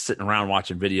job is just sitting around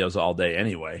watching videos all day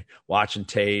anyway, watching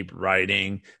tape,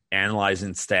 writing,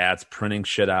 analyzing stats, printing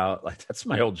shit out. Like, that's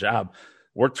my whole job.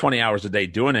 Work 20 hours a day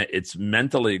doing it. It's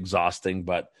mentally exhausting,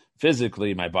 but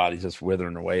physically my body's just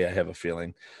withering away, I have a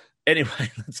feeling.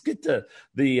 Anyway, let's get to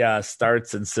the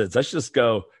starts and sits. Let's just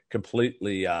go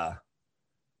completely off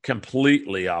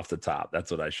the top.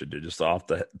 That's what I should do. Just off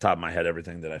the top of my head,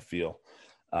 everything that I feel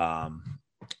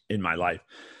in my life.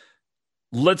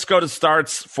 Let's go to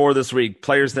starts for this week.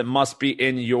 Players that must be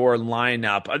in your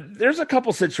lineup. There's a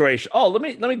couple situations. Let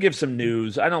me give some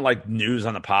news. I don't like news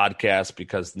on the podcast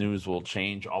because news will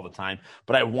change all the time.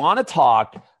 But I want to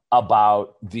talk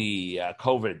about the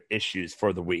COVID issues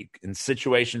for the week and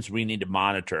situations we need to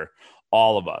monitor,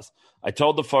 all of us. I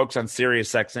told the folks on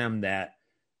SiriusXM that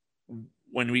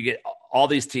when we get all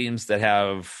these teams that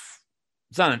have,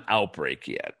 it's not an outbreak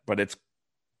yet, but it's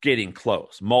getting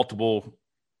close. Multiple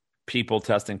people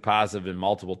testing positive in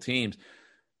multiple teams.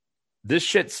 This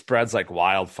shit spreads like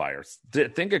wildfires.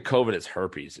 Think of COVID as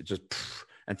herpes. It just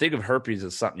and think of herpes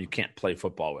as something you can't play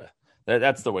football with.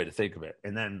 That's the way to think of it.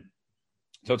 And then,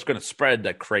 so it's going to spread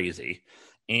like crazy,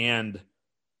 and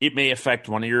it may affect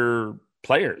one of your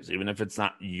players, even if it's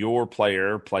not your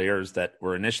players that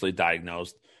were initially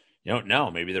diagnosed. You don't know.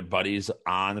 Maybe their buddies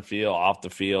on the field, off the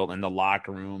field, in the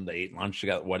locker room, they ate lunch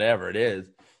together, whatever it is.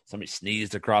 Somebody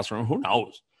sneezed across the room. Who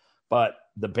knows? But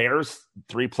the Bears,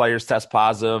 3 players test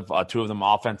positive, 2 of them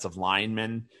offensive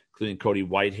linemen, including Cody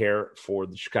Whitehair for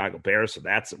the Chicago Bears. So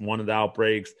that's one of the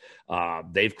outbreaks.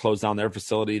 They've closed down their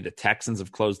facility. The Texans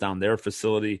have closed down their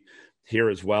facility here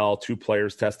as well. 2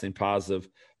 players testing positive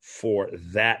for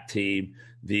that team.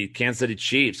 The Kansas City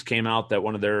Chiefs came out that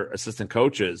one of their assistant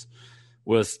coaches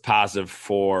was positive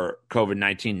for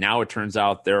COVID-19. Now it turns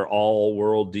out their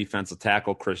all-world defensive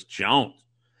tackle, Chris Jones,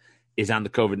 is on the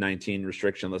COVID-19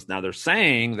 restriction list. Now they're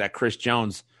saying that Chris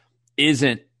Jones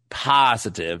isn't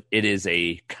positive. It is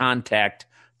a contact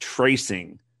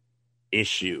tracing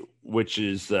issue, which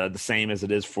is the same as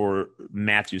it is for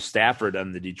Matthew Stafford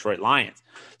on the Detroit Lions.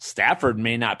 Stafford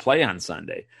may not play on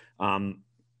Sunday.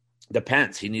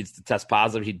 Depends. He needs to test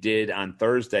positive. He did on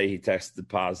Thursday. He tested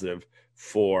positive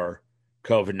for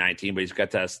COVID-19, but he's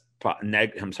got to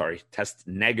test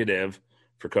negative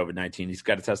for COVID-19. He's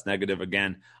got to test negative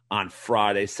again on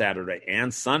Friday, Saturday,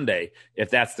 and Sunday. If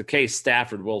that's the case,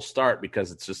 Stafford will start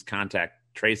because it's just contact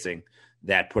tracing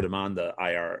that put him on the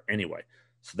IR anyway.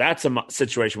 So that's a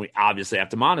situation we obviously have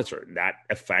to monitor. And that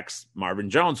affects Marvin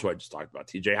Jones, who I just talked about,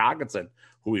 TJ Hockenson,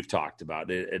 who we've talked about.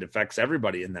 It affects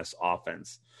everybody in this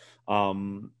offense.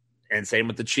 And same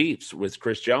with the Chiefs, with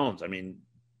Chris Jones. I mean,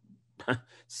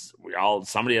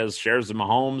 somebody has shares of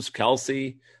Mahomes,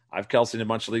 Kelsey. I've Kelsey in a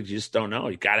bunch of leagues. You just don't know.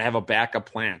 You got to have a backup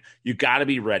plan. You got to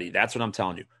be ready. That's what I'm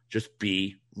telling you. Just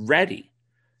be ready.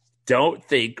 Don't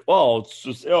think,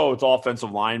 it's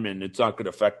offensive lineman. It's not going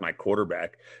to affect my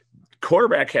quarterback.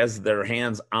 Quarterback has their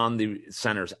hands on the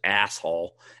center's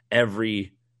asshole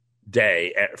every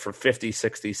day for 50,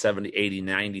 60, 70, 80,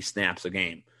 90 snaps a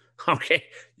game. Okay.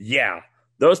 Yeah.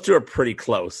 Those two are pretty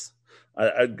close.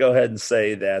 I'd go ahead and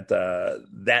say that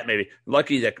that maybe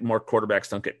lucky that more quarterbacks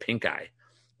don't get pink eye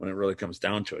when it really comes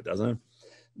down to it, doesn't it?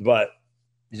 But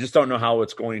you just don't know how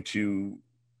it's going to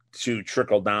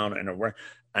trickle down and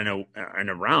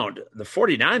around. The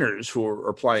 49ers, who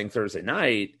are playing Thursday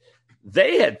night,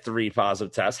 they had 3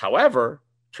 positive tests. However,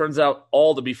 turns out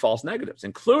all to be false negatives,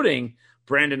 including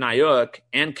Brandon Ayuk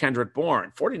and Kendrick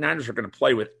Bourne. 49ers are going to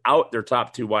play without their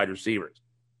top 2 wide receivers.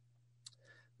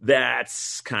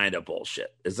 That's kind of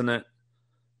bullshit, isn't it?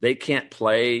 They can't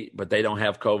play, but they don't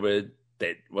have COVID.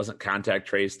 They wasn't contact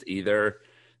traced either.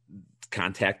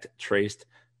 Contact traced.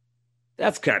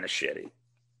 That's kind of shitty.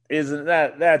 Isn't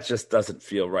that? That just doesn't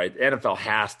feel right. The NFL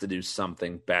has to do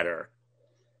something better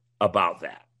about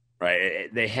that,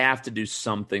 right? They have to do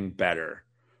something better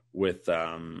with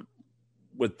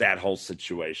that whole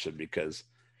situation, because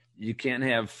you can't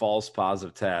have false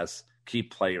positive tests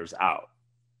keep players out.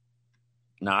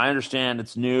 Now, I understand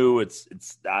it's new. It's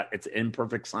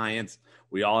imperfect science.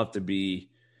 We all have to be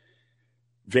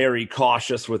very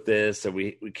cautious with this, and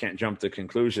we can't jump to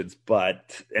conclusions.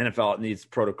 But NFL needs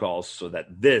protocols so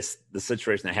that the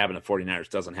situation that happened at 49ers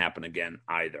doesn't happen again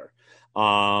either.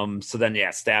 So then,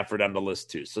 Stafford on the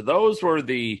list too. So those were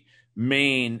the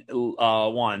main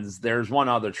ones. There's one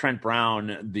other, Trent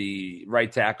Brown, the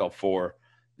right tackle for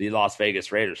the Las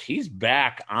Vegas Raiders. He's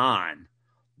back on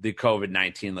the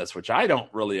COVID-19 list, which I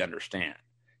don't really understand.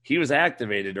 He was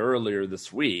activated earlier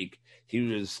this week. He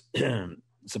was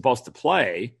supposed to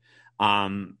play, but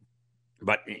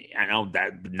I know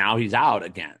that now he's out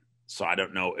again. So I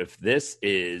don't know if this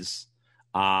is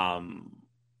I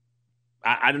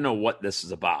don't know what this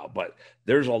is about, but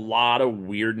there's a lot of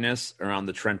weirdness around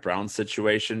the Trent Brown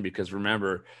situation, because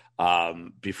remember,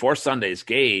 before Sunday's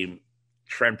game,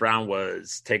 Trent Brown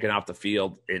was taken off the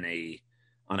field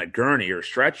on a gurney or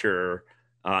stretcher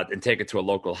and taken to a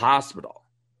local hospital.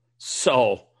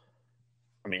 So,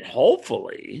 I mean,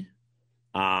 hopefully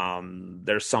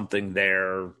there's something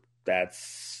there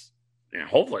that's,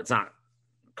 hopefully it's not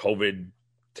COVID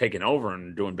taking over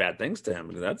and doing bad things to him,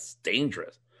 because that's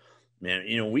dangerous.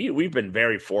 Man, we've been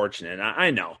very fortunate.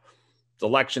 I know it's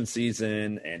election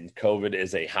season and COVID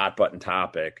is a hot button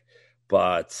topic,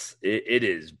 but it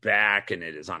is back and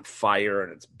it is on fire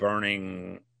and it's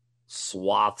burning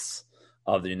swaths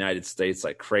of the United States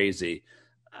like crazy.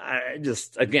 I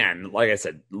just, again, like I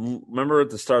said, remember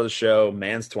at the start of the show,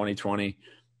 MANS 2020,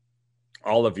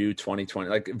 all of you 2020,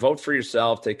 like vote for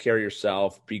yourself, take care of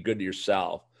yourself, be good to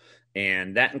yourself.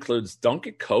 And that includes don't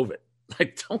get COVID.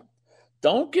 Like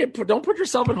don't put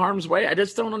yourself in harm's way. I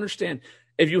just don't understand.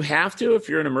 If you have to, if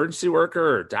you're an emergency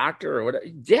worker or a doctor or whatever,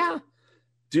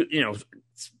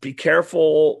 be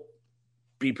careful,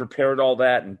 be prepared, all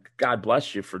that, and God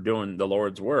bless you for doing the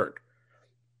Lord's work.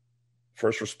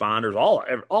 First responders, all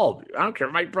of you. I don't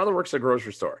care. My brother works at a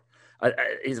grocery store.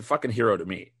 He's a fucking hero to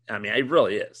me. I mean, he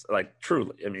really is. Like,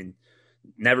 truly. I mean,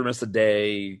 never miss a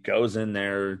day, goes in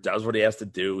there, does what he has to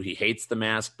do. He hates the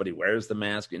mask, but he wears the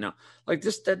mask, Like,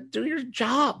 just do your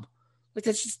job. Like,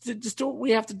 that's just do what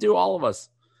we have to do, all of us.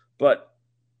 But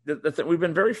we've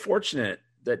been very fortunate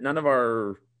that none of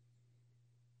our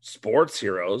sports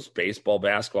heroes, baseball,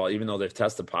 basketball, even though they've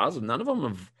tested positive, none of them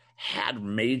have had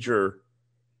major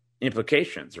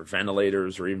implications or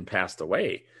ventilators or even passed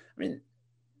away. I mean,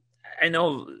 I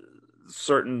know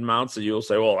certain amounts of you will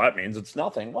say, well, that means it's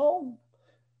nothing. Well,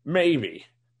 maybe,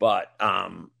 but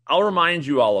I'll remind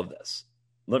you all of this.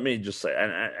 Let me just say,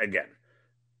 and again,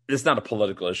 this is not a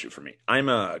political issue for me. I'm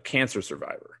a cancer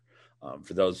survivor.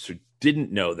 For those who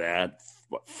didn't know that,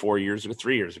 4 years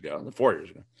ago,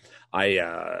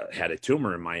 I had a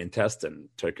tumor in my intestine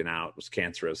taken out, was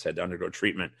cancerous, had to undergo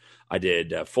treatment. I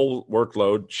did full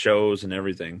workload, shows and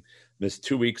everything, missed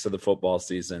 2 weeks of the football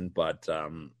season, but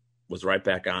was right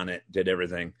back on it, did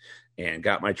everything, and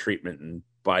got my treatment. And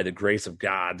by the grace of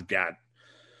God,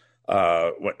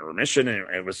 went in remission. And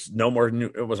it was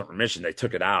it wasn't remission. They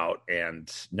took it out,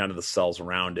 and none of the cells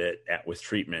around it with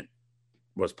treatment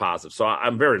was positive. So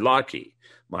I'm very lucky.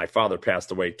 My father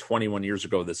passed away 21 years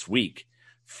ago this week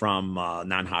from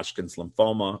non-Hodgkin's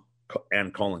lymphoma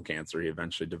and colon cancer. He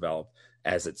eventually developed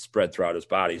as it spread throughout his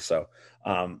body. So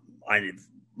I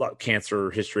love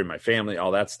cancer history in my family,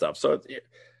 all that stuff. So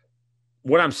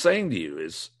what I'm saying to you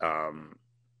is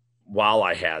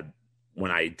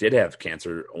when I did have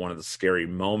cancer, one of the scary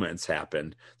moments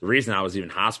happened. The reason I was even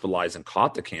hospitalized and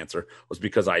caught the cancer was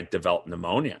because I developed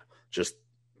pneumonia, just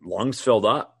lungs filled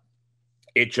up.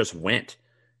 It just went,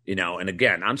 and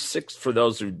again, I'm 6, for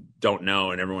those who don't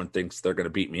know, and everyone thinks they're going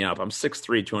to beat me up. I'm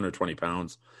 6'3", 220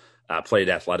 pounds, played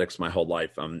athletics my whole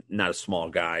life. I'm not a small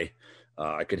guy.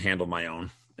 I can handle my own,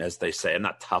 as they say. I'm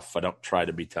not tough. I don't try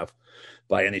to be tough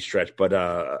by any stretch, but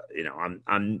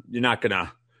you're not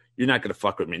gonna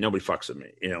fuck with me. Nobody fucks with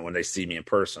me, when they see me in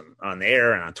person. On the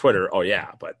air and on Twitter, oh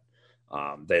yeah, but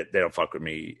they don't fuck with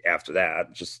me after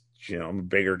that. Just, I'm a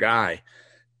bigger guy.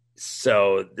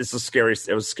 So this is scary.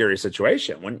 It was a scary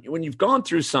situation. When you've gone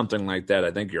through something like that, I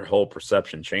think your whole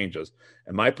perception changes.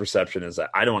 And my perception is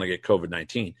that I don't want to get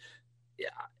COVID-19. Yeah,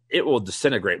 it will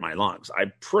disintegrate my lungs.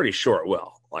 I'm pretty sure it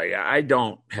will. Like, I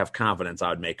don't have confidence I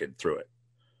would make it through it.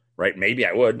 Right? Maybe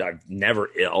I would. I'm never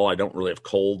ill. I don't really have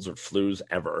colds or flus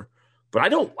ever. But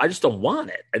I just don't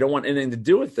want it. I don't want anything to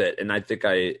do with it. And I think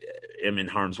I am in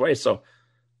harm's way. So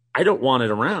I don't want it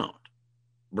around.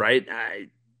 Right?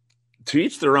 To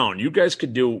each their own. You guys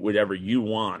could do whatever you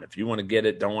want. If you want to get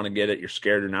it, don't want to get it, you're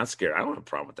scared or not scared, I don't have a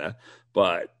problem with that.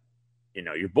 But,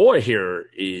 your boy here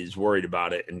is worried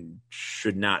about it and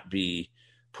should not be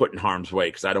put in harm's way,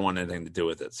 because I don't want anything to do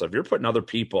with it. So if you're putting other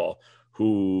people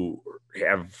who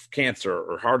have cancer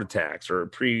or heart attacks or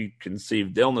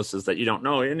preconceived illnesses that you don't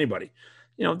know anybody,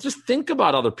 just think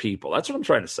about other people. That's what I'm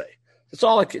trying to say. That's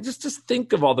all I can. Just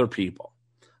think of other people.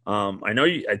 I know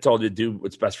I told you to do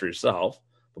what's best for yourself,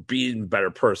 but be a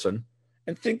better person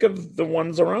and think of the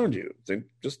ones around you.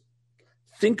 Just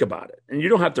think about it. And you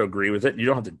don't have to agree with it. You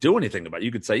don't have to do anything about it.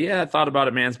 You could say, yeah, I thought about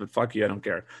it, man, but fuck you, I don't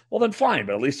care. Well, then fine,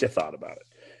 but at least you thought about it.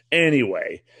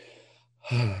 Anyway,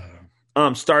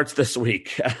 starts this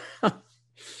week.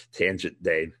 Tangent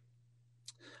day.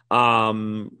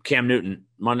 Cam Newton,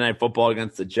 Monday Night Football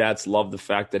against the Jets. Love the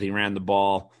fact that he ran the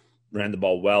ball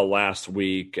well last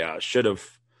week. Should have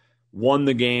won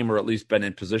the game, or at least been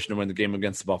in position to win the game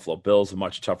against the Buffalo Bills. A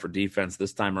much tougher defense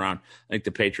this time around. I think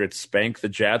the Patriots spanked the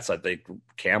Jets. I think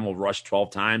Cam will rush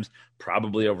 12 times,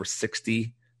 probably over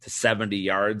 60 to 70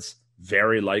 yards.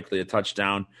 Very likely a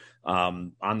touchdown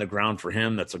on the ground for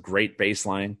him. That's a great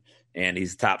baseline. And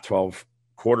he's top 12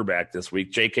 quarterback this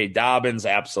week. J.K. Dobbins,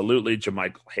 absolutely.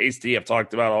 JaMycal Hasty, I've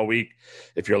talked about all week.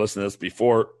 If you're listening to this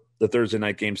before the Thursday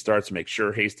night game starts, make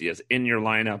sure Hasty is in your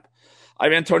lineup. I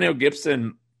have Antonio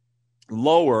Gibson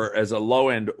lower as a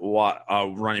low-end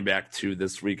running back too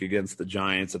this week against the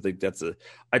Giants. I think that's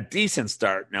a decent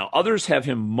start. Now, others have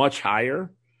him much higher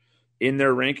in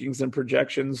their rankings and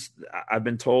projections, I've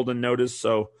been told and noticed.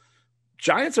 So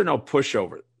Giants are no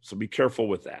pushover, so be careful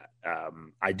with that.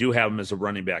 I do have him as a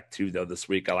running back too, though, this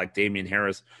week. I like Damian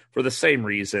Harris for the same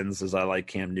reasons as I like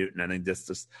Cam Newton. I think this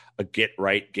is a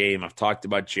get-right game. I've talked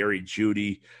about Jerry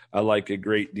Jeudy. I like a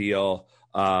great deal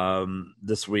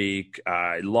this week.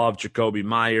 I love Jacoby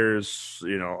Myers.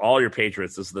 All your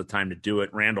Patriots, this is the time to do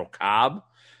it. Randall Cobb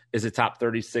is a top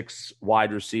 36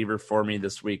 wide receiver for me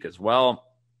this week as well.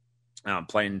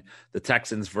 playing the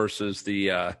Texans versus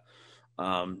the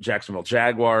Jacksonville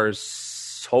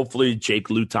Jaguars. Hopefully Jake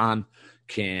Luton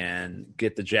can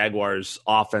get the Jaguars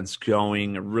offense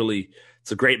going.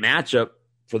 It's a great matchup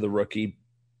for the rookie,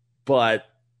 but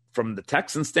from the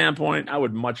Texans standpoint, I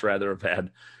would much rather have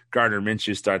had Gardner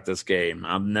Minshew start this game.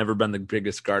 I've never been the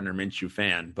biggest Gardner Minshew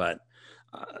fan, but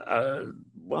I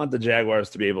want the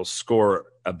Jaguars to be able to score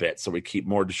a bit so we keep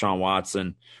more Deshaun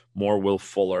Watson, more Will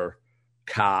Fuller,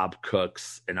 Cobb,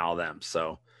 Cooks, and all them.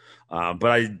 So, but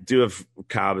I do have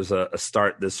Cobb as a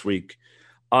start this week.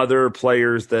 Other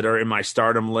players that are in my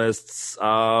stardom lists,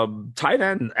 tight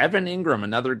end Evan Ingram,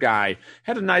 another guy,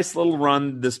 had a nice little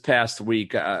run this past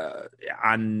week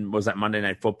was that Monday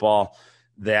Night Football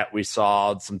that we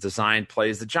saw some design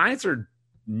plays. The Giants are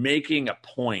making a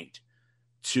point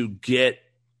to get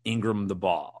Ingram the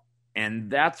ball,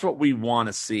 and that's what we want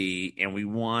to see, and we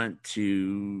want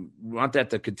that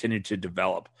to continue to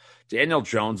develop. Daniel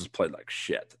Jones has played like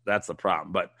shit. That's the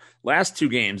problem. But last 2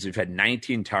 games, we've had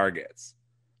 19 targets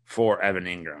for Evan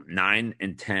Ingram, 9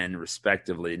 and 10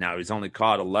 respectively. Now he's only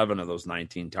caught 11 of those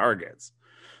 19 targets.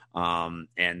 And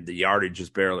the yardage is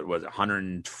barely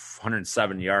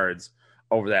 107 yards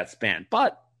over that span.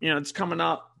 But, it's coming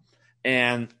up.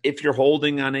 And if you're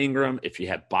holding on Ingram, if you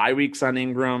have bye weeks on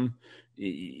Ingram,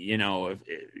 if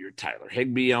you're Tyler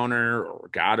Higbee owner or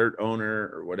Goddard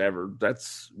owner or whatever,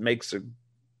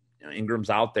 Ingram's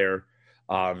out there.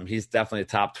 He's definitely a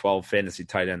top 12 fantasy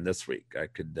tight end this week. I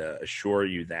could assure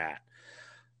you that.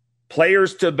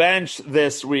 Players to bench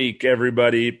this week,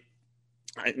 everybody.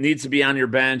 It needs to be on your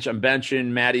bench. I'm benching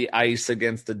Matty Ice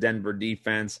against the Denver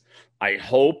defense. I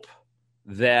hope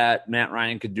that Matt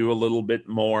Ryan could do a little bit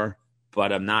more,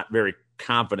 but I'm not very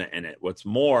confident in it. What's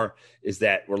more is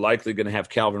that we're likely going to have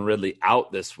Calvin Ridley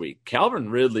out this week. Calvin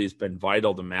Ridley has been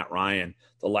vital to Matt Ryan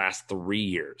the last 3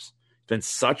 years. Been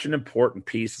such an important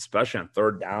piece, especially on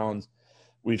third downs.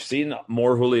 We've seen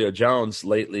more Julio Jones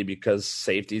lately because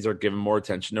safeties are giving more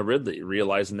attention to Ridley,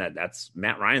 realizing that that's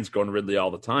Matt Ryan's going to Ridley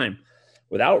all the time.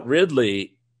 Without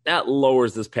Ridley, that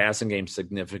lowers this passing game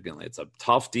significantly. It's a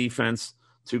tough defense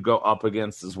to go up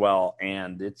against as well,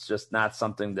 and it's just not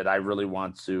something that I really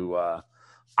want to.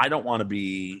 I don't want to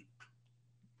be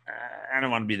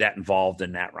that involved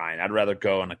in Matt Ryan. I'd rather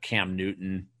go in a Cam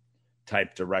Newton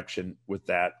type direction with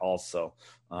that also.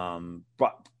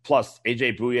 But plus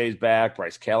AJ Bouye's back,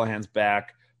 Bryce Callahan's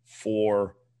back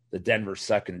for the Denver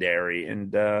secondary.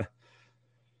 And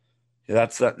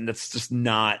that's just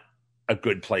not a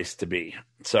good place to be.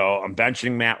 So I'm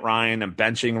benching Matt Ryan. I'm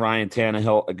benching Ryan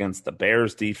Tannehill against the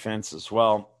Bears defense as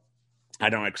well. I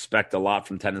don't expect a lot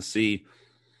from Tennessee.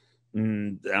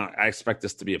 I expect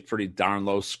this to be a pretty darn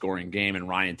low scoring game, and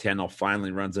Ryan Tannehill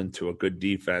finally runs into a good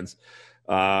defense.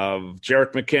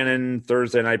 Jerick McKinnon,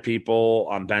 Thursday night people,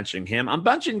 I'm benching him. I'm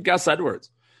benching Gus Edwards.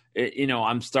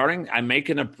 I'm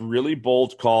making a really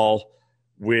bold call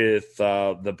with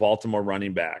the Baltimore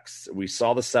running backs. We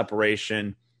saw the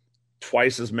separation,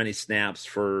 twice as many snaps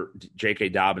for J.K.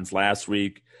 Dobbins last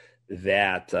week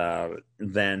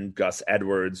than Gus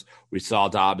Edwards. We saw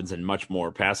Dobbins in much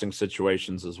more passing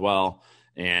situations as well,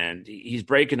 and he's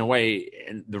breaking away.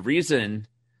 And the reason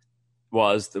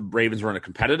was the Ravens were in a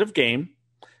competitive game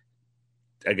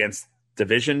against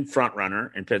division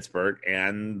frontrunner in Pittsburgh,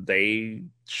 and they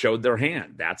showed their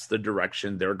hand. That's the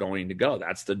direction they're going to go.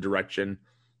 That's the direction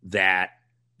that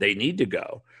they need to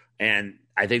go. And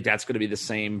I think that's going to be the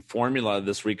same formula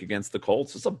this week against the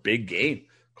Colts. It's a big game.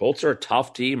 Colts are a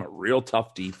tough team, a real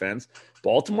tough defense.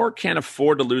 Baltimore can't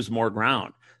afford to lose more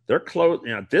ground. They're close.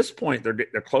 At this point,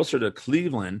 they're closer to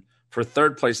Cleveland for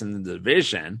third place in the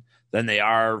division than they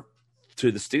are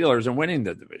to the Steelers and winning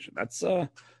the division. It's a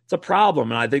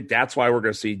problem, and I think that's why we're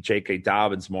going to see J.K.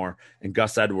 Dobbins more, and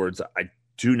Gus Edwards I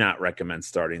do not recommend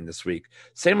starting this week.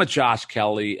 Same with Josh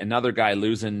Kelly, another guy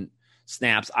losing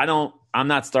snaps. I'm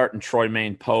not starting Troy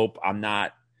Maine Pope. I'm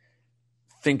not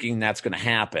thinking that's going to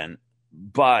happen,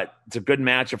 but it's a good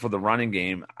matchup for the running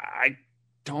game. I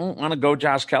don't want to go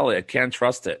Josh Kelly. I can't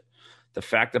trust it. The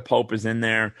fact that Pope is in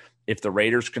there, if the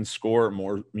Raiders can score,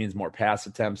 means more pass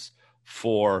attempts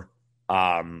for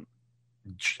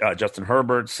Justin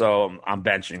Herbert. So I'm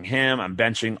benching him. I'm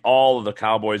benching all of the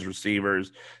Cowboys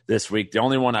receivers this week. The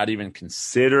only one I'd even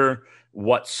consider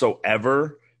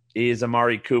whatsoever is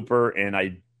Amari Cooper, and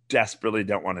I desperately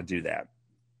don't want to do that.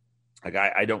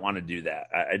 I don't want to do that.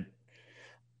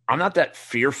 I'm not that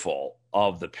fearful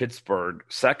of the Pittsburgh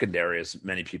secondary as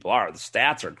many people are. The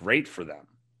stats are great for them,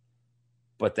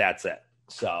 but that's it.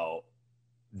 So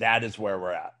that is where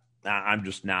we're at. I'm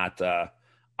just not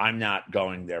I'm not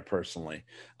going there personally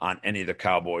on any of the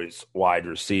Cowboys wide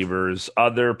receivers.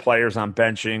 Other players I'm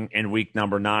benching in week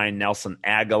number 9, Nelson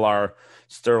Aguilar,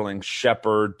 Sterling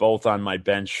Shepard, both on my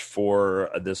bench for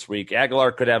this week.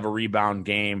 Aguilar could have a rebound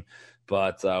game,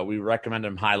 but we recommended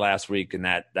him high last week, and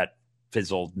that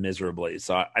fizzled miserably.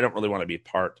 So I don't really want to be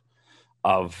part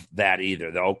of that either.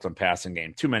 The Oakland passing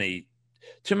game, too many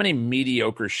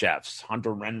mediocre chefs,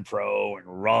 Hunter Renfrow and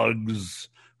Ruggs,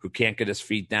 who can't get his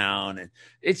feet down. And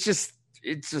it's just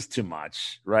too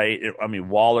much, right?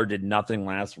 Waller did nothing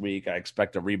last week. I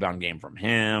expect a rebound game from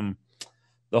him.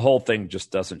 The whole thing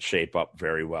just doesn't shape up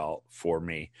very well for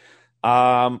me.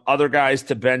 Other guys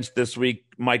to bench this week,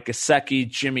 Mike Gesicki,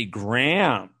 Jimmy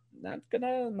Graham. Not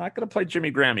gonna play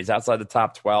Jimmy Graham. He's outside the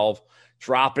top 12,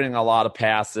 dropping a lot of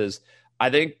passes.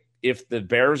 I think if the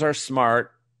Bears are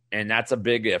smart, and that's a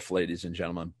big if, ladies and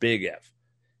gentlemen, big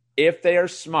if they are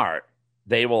smart,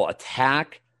 they will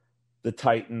attack the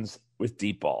Titans with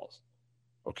deep balls.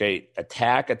 Okay,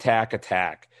 attack.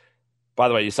 By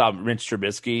the way, you saw Mitch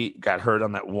Trubisky got hurt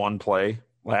on that one play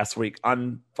last week.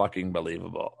 Unfucking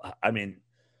believable.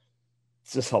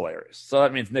 It's just hilarious. So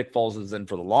that means Nick Foles is in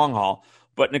for the long haul.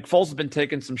 But Nick Foles has been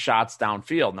taking some shots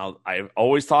downfield. Now, I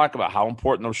always talk about how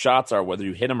important those shots are, whether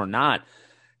you hit them or not.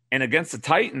 And against the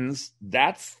Titans,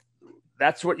 that's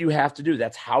what you have to do.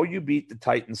 That's how you beat the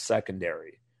Titans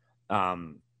secondary.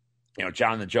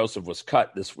 Jonathan Joseph was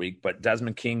cut this week, but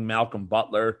Desmond King, Malcolm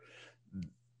Butler,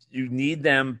 you need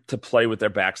them to play with their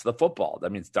backs to the football.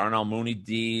 That means Darnell Mooney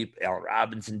deep, Allen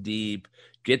Robinson deep.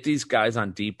 Get these guys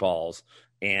on deep balls,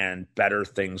 and better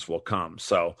things will come.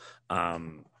 So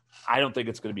I don't think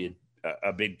it's going to be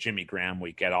a big Jimmy Graham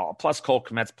week at all. Plus, Cole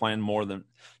Kmet's playing more than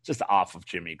just off of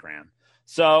Jimmy Graham.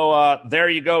 So there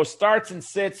you go. Starts and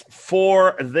sits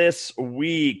for this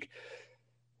week.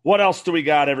 What else do we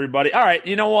got, everybody? All right,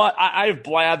 you know what? I've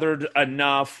blathered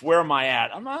enough. Where am I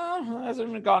at? It hasn't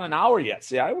even gone an hour yet.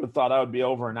 See, I would have thought I would be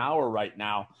over an hour right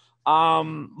now.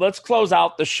 Let's close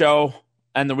out the show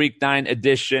and the Week 9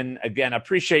 edition. Again, I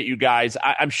appreciate you guys.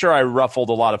 I'm sure I ruffled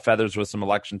a lot of feathers with some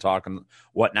election talk and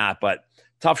whatnot, but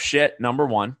tough shit, number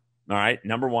one. All right,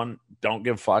 number one, don't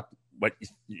give a fuck. But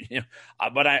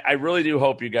I really do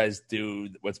hope you guys do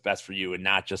what's best for you and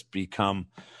not just become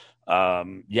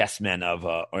yes men of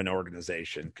an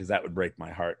organization, because that would break my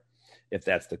heart if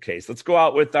that's the case. Let's go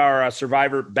out with our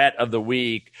Survivor Bet of the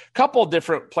Week. Couple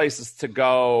different places to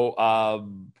go.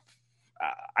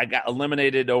 I got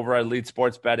eliminated over at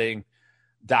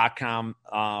EliteSportsBetting.com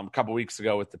a couple weeks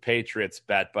ago with the Patriots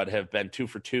bet, but have been 2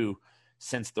 for 2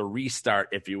 since the restart,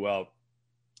 if you will.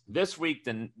 This week,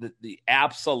 the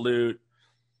absolute,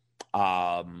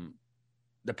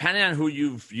 depending on who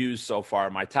you've used so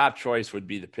far, my top choice would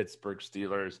be the Pittsburgh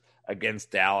Steelers against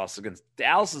Dallas.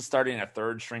 Dallas is starting a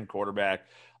third-string quarterback.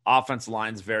 Offensive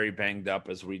line's very banged up,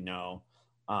 as we know.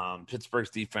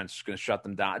 Pittsburgh's defense is going to shut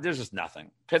them down. There's just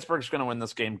nothing. Pittsburgh's going to win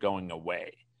this game going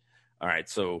away. All right,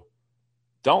 so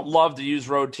don't love to use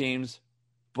road teams,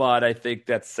 but I think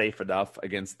that's safe enough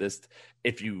against this.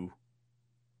 If you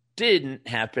didn't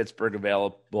have Pittsburgh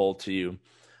available to you,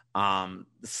 the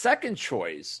second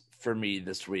choice for me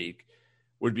this week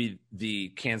would be the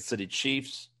Kansas City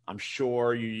Chiefs. I'm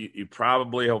sure you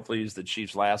probably hopefully used the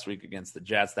Chiefs last week against the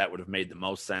Jets. That would have made the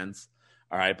most sense.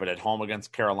 All right, but at home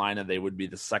against Carolina, they would be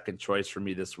the second choice for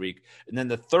me this week. And then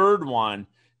the third one,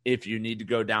 if you need to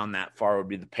go down that far, would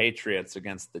be the Patriots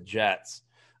against the Jets.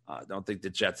 I don't think the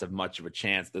Jets have much of a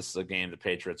chance. This is a game the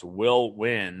Patriots will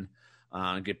win,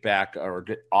 get back or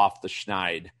get off the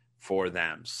schneid for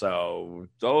them. So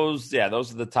those are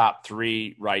the top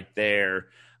 3 right there.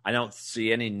 I don't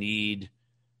see any need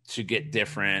to get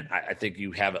different. I think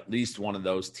you have at least one of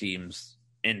those teams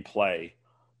in play,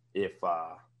 if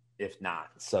not.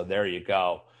 So there you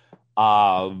go.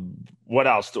 What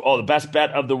else? The best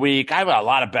bet of the week. I have a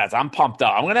lot of bets. I'm pumped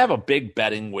up. I'm going to have a big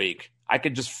betting week. I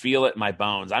could just feel it in my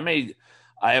bones. I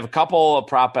have a couple of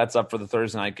prop bets up for the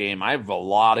Thursday night game. I have a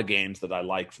lot of games that I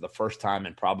like for the first time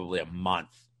in probably a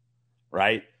month,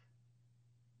 right?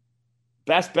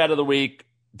 Best bet of the week,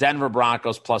 Denver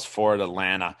Broncos +4 at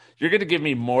Atlanta. You're going to give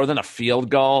me more than a field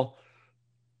goal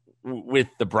with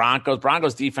the Broncos.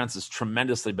 Broncos defense is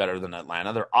tremendously better than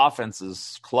Atlanta. Their offense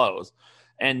is close.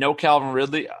 And no Calvin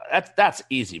Ridley. That's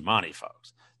easy money,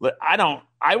 folks.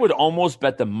 I would almost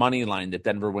bet the money line that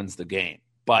Denver wins the game,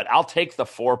 but I'll take the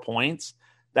 4 points.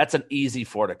 That's an easy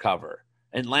 4 to cover.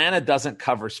 Atlanta doesn't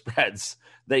cover spreads.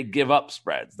 They give up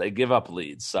spreads. They give up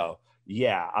leads. So,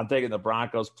 yeah, I'm taking the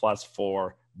Broncos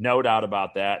 +4. No doubt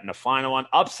about that. And the final one,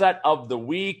 upset of the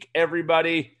week,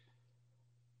 everybody.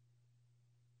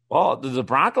 Well, does the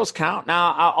Broncos count?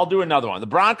 Now, I'll do another one. The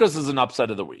Broncos is an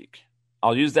upset of the week.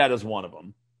 I'll use that as one of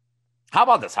them. How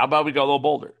about this? How about we go a little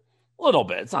bolder? A little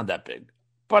bit. It's not that big.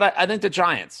 But I think the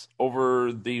Giants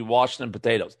over the Washington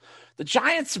Potatoes. The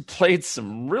Giants have played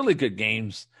some really good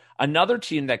games. Another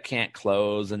team that can't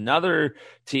close. Another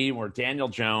team where Daniel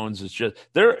Jones is just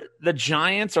 – the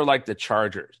Giants are like the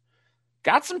Chargers.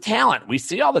 Got some talent. We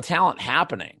see all the talent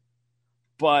happening.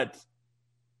 But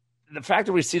the fact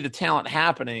that we see the talent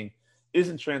happening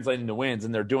isn't translating to wins,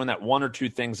 and they're doing that one or two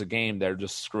things a game. They're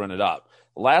just screwing it up.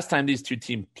 The last time these two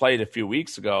teams played a few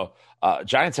weeks ago,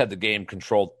 Giants had the game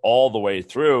controlled all the way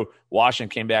through. Washington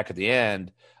came back at the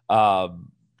end, to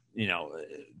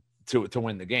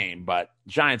win the game. But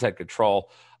Giants had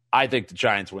control. I think the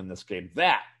Giants win this game.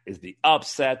 That is the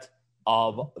upset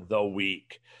of the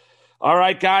week. All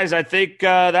right, guys, I think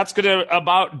that's going to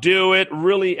about do it.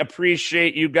 Really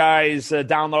appreciate you guys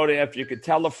downloading. If you could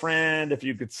tell a friend, if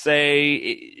you could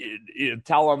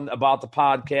tell them about the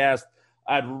podcast,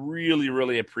 I'd really,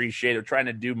 really appreciate it. We're trying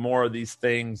to do more of these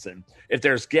things. And if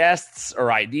there's guests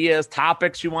or ideas,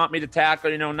 topics you want me to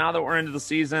tackle, now that we're into the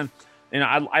season,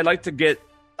 I like to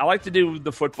do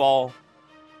the football,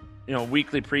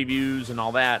 weekly previews and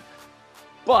all that.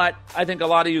 But I think a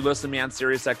lot of you listen to me on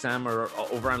SiriusXM or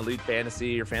over on Elite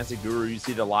Fantasy or Fantasy Guru. You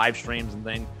see the live streams and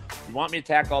things. If you want me to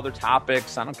tackle other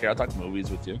topics, I don't care. I'll talk movies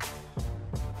with you.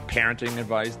 Parenting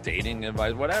advice, dating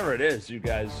advice, whatever it is you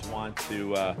guys want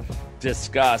to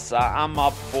discuss. I'm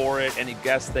up for it. Any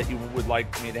guests that you would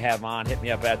like me to have on, hit me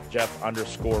up at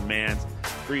Jeff_Mans.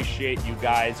 Appreciate you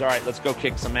guys. All right, let's go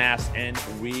kick some ass in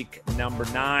week number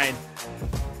 9.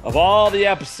 Of all the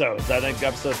episodes, I think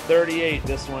episode 38,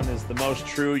 this one is the most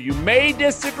true. You may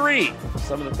disagree with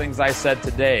some of the things I said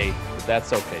today, but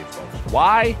that's okay, folks.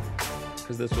 Why?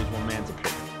 Because this was one man's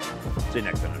opinion. See you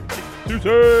next time, everybody.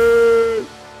 Deuces!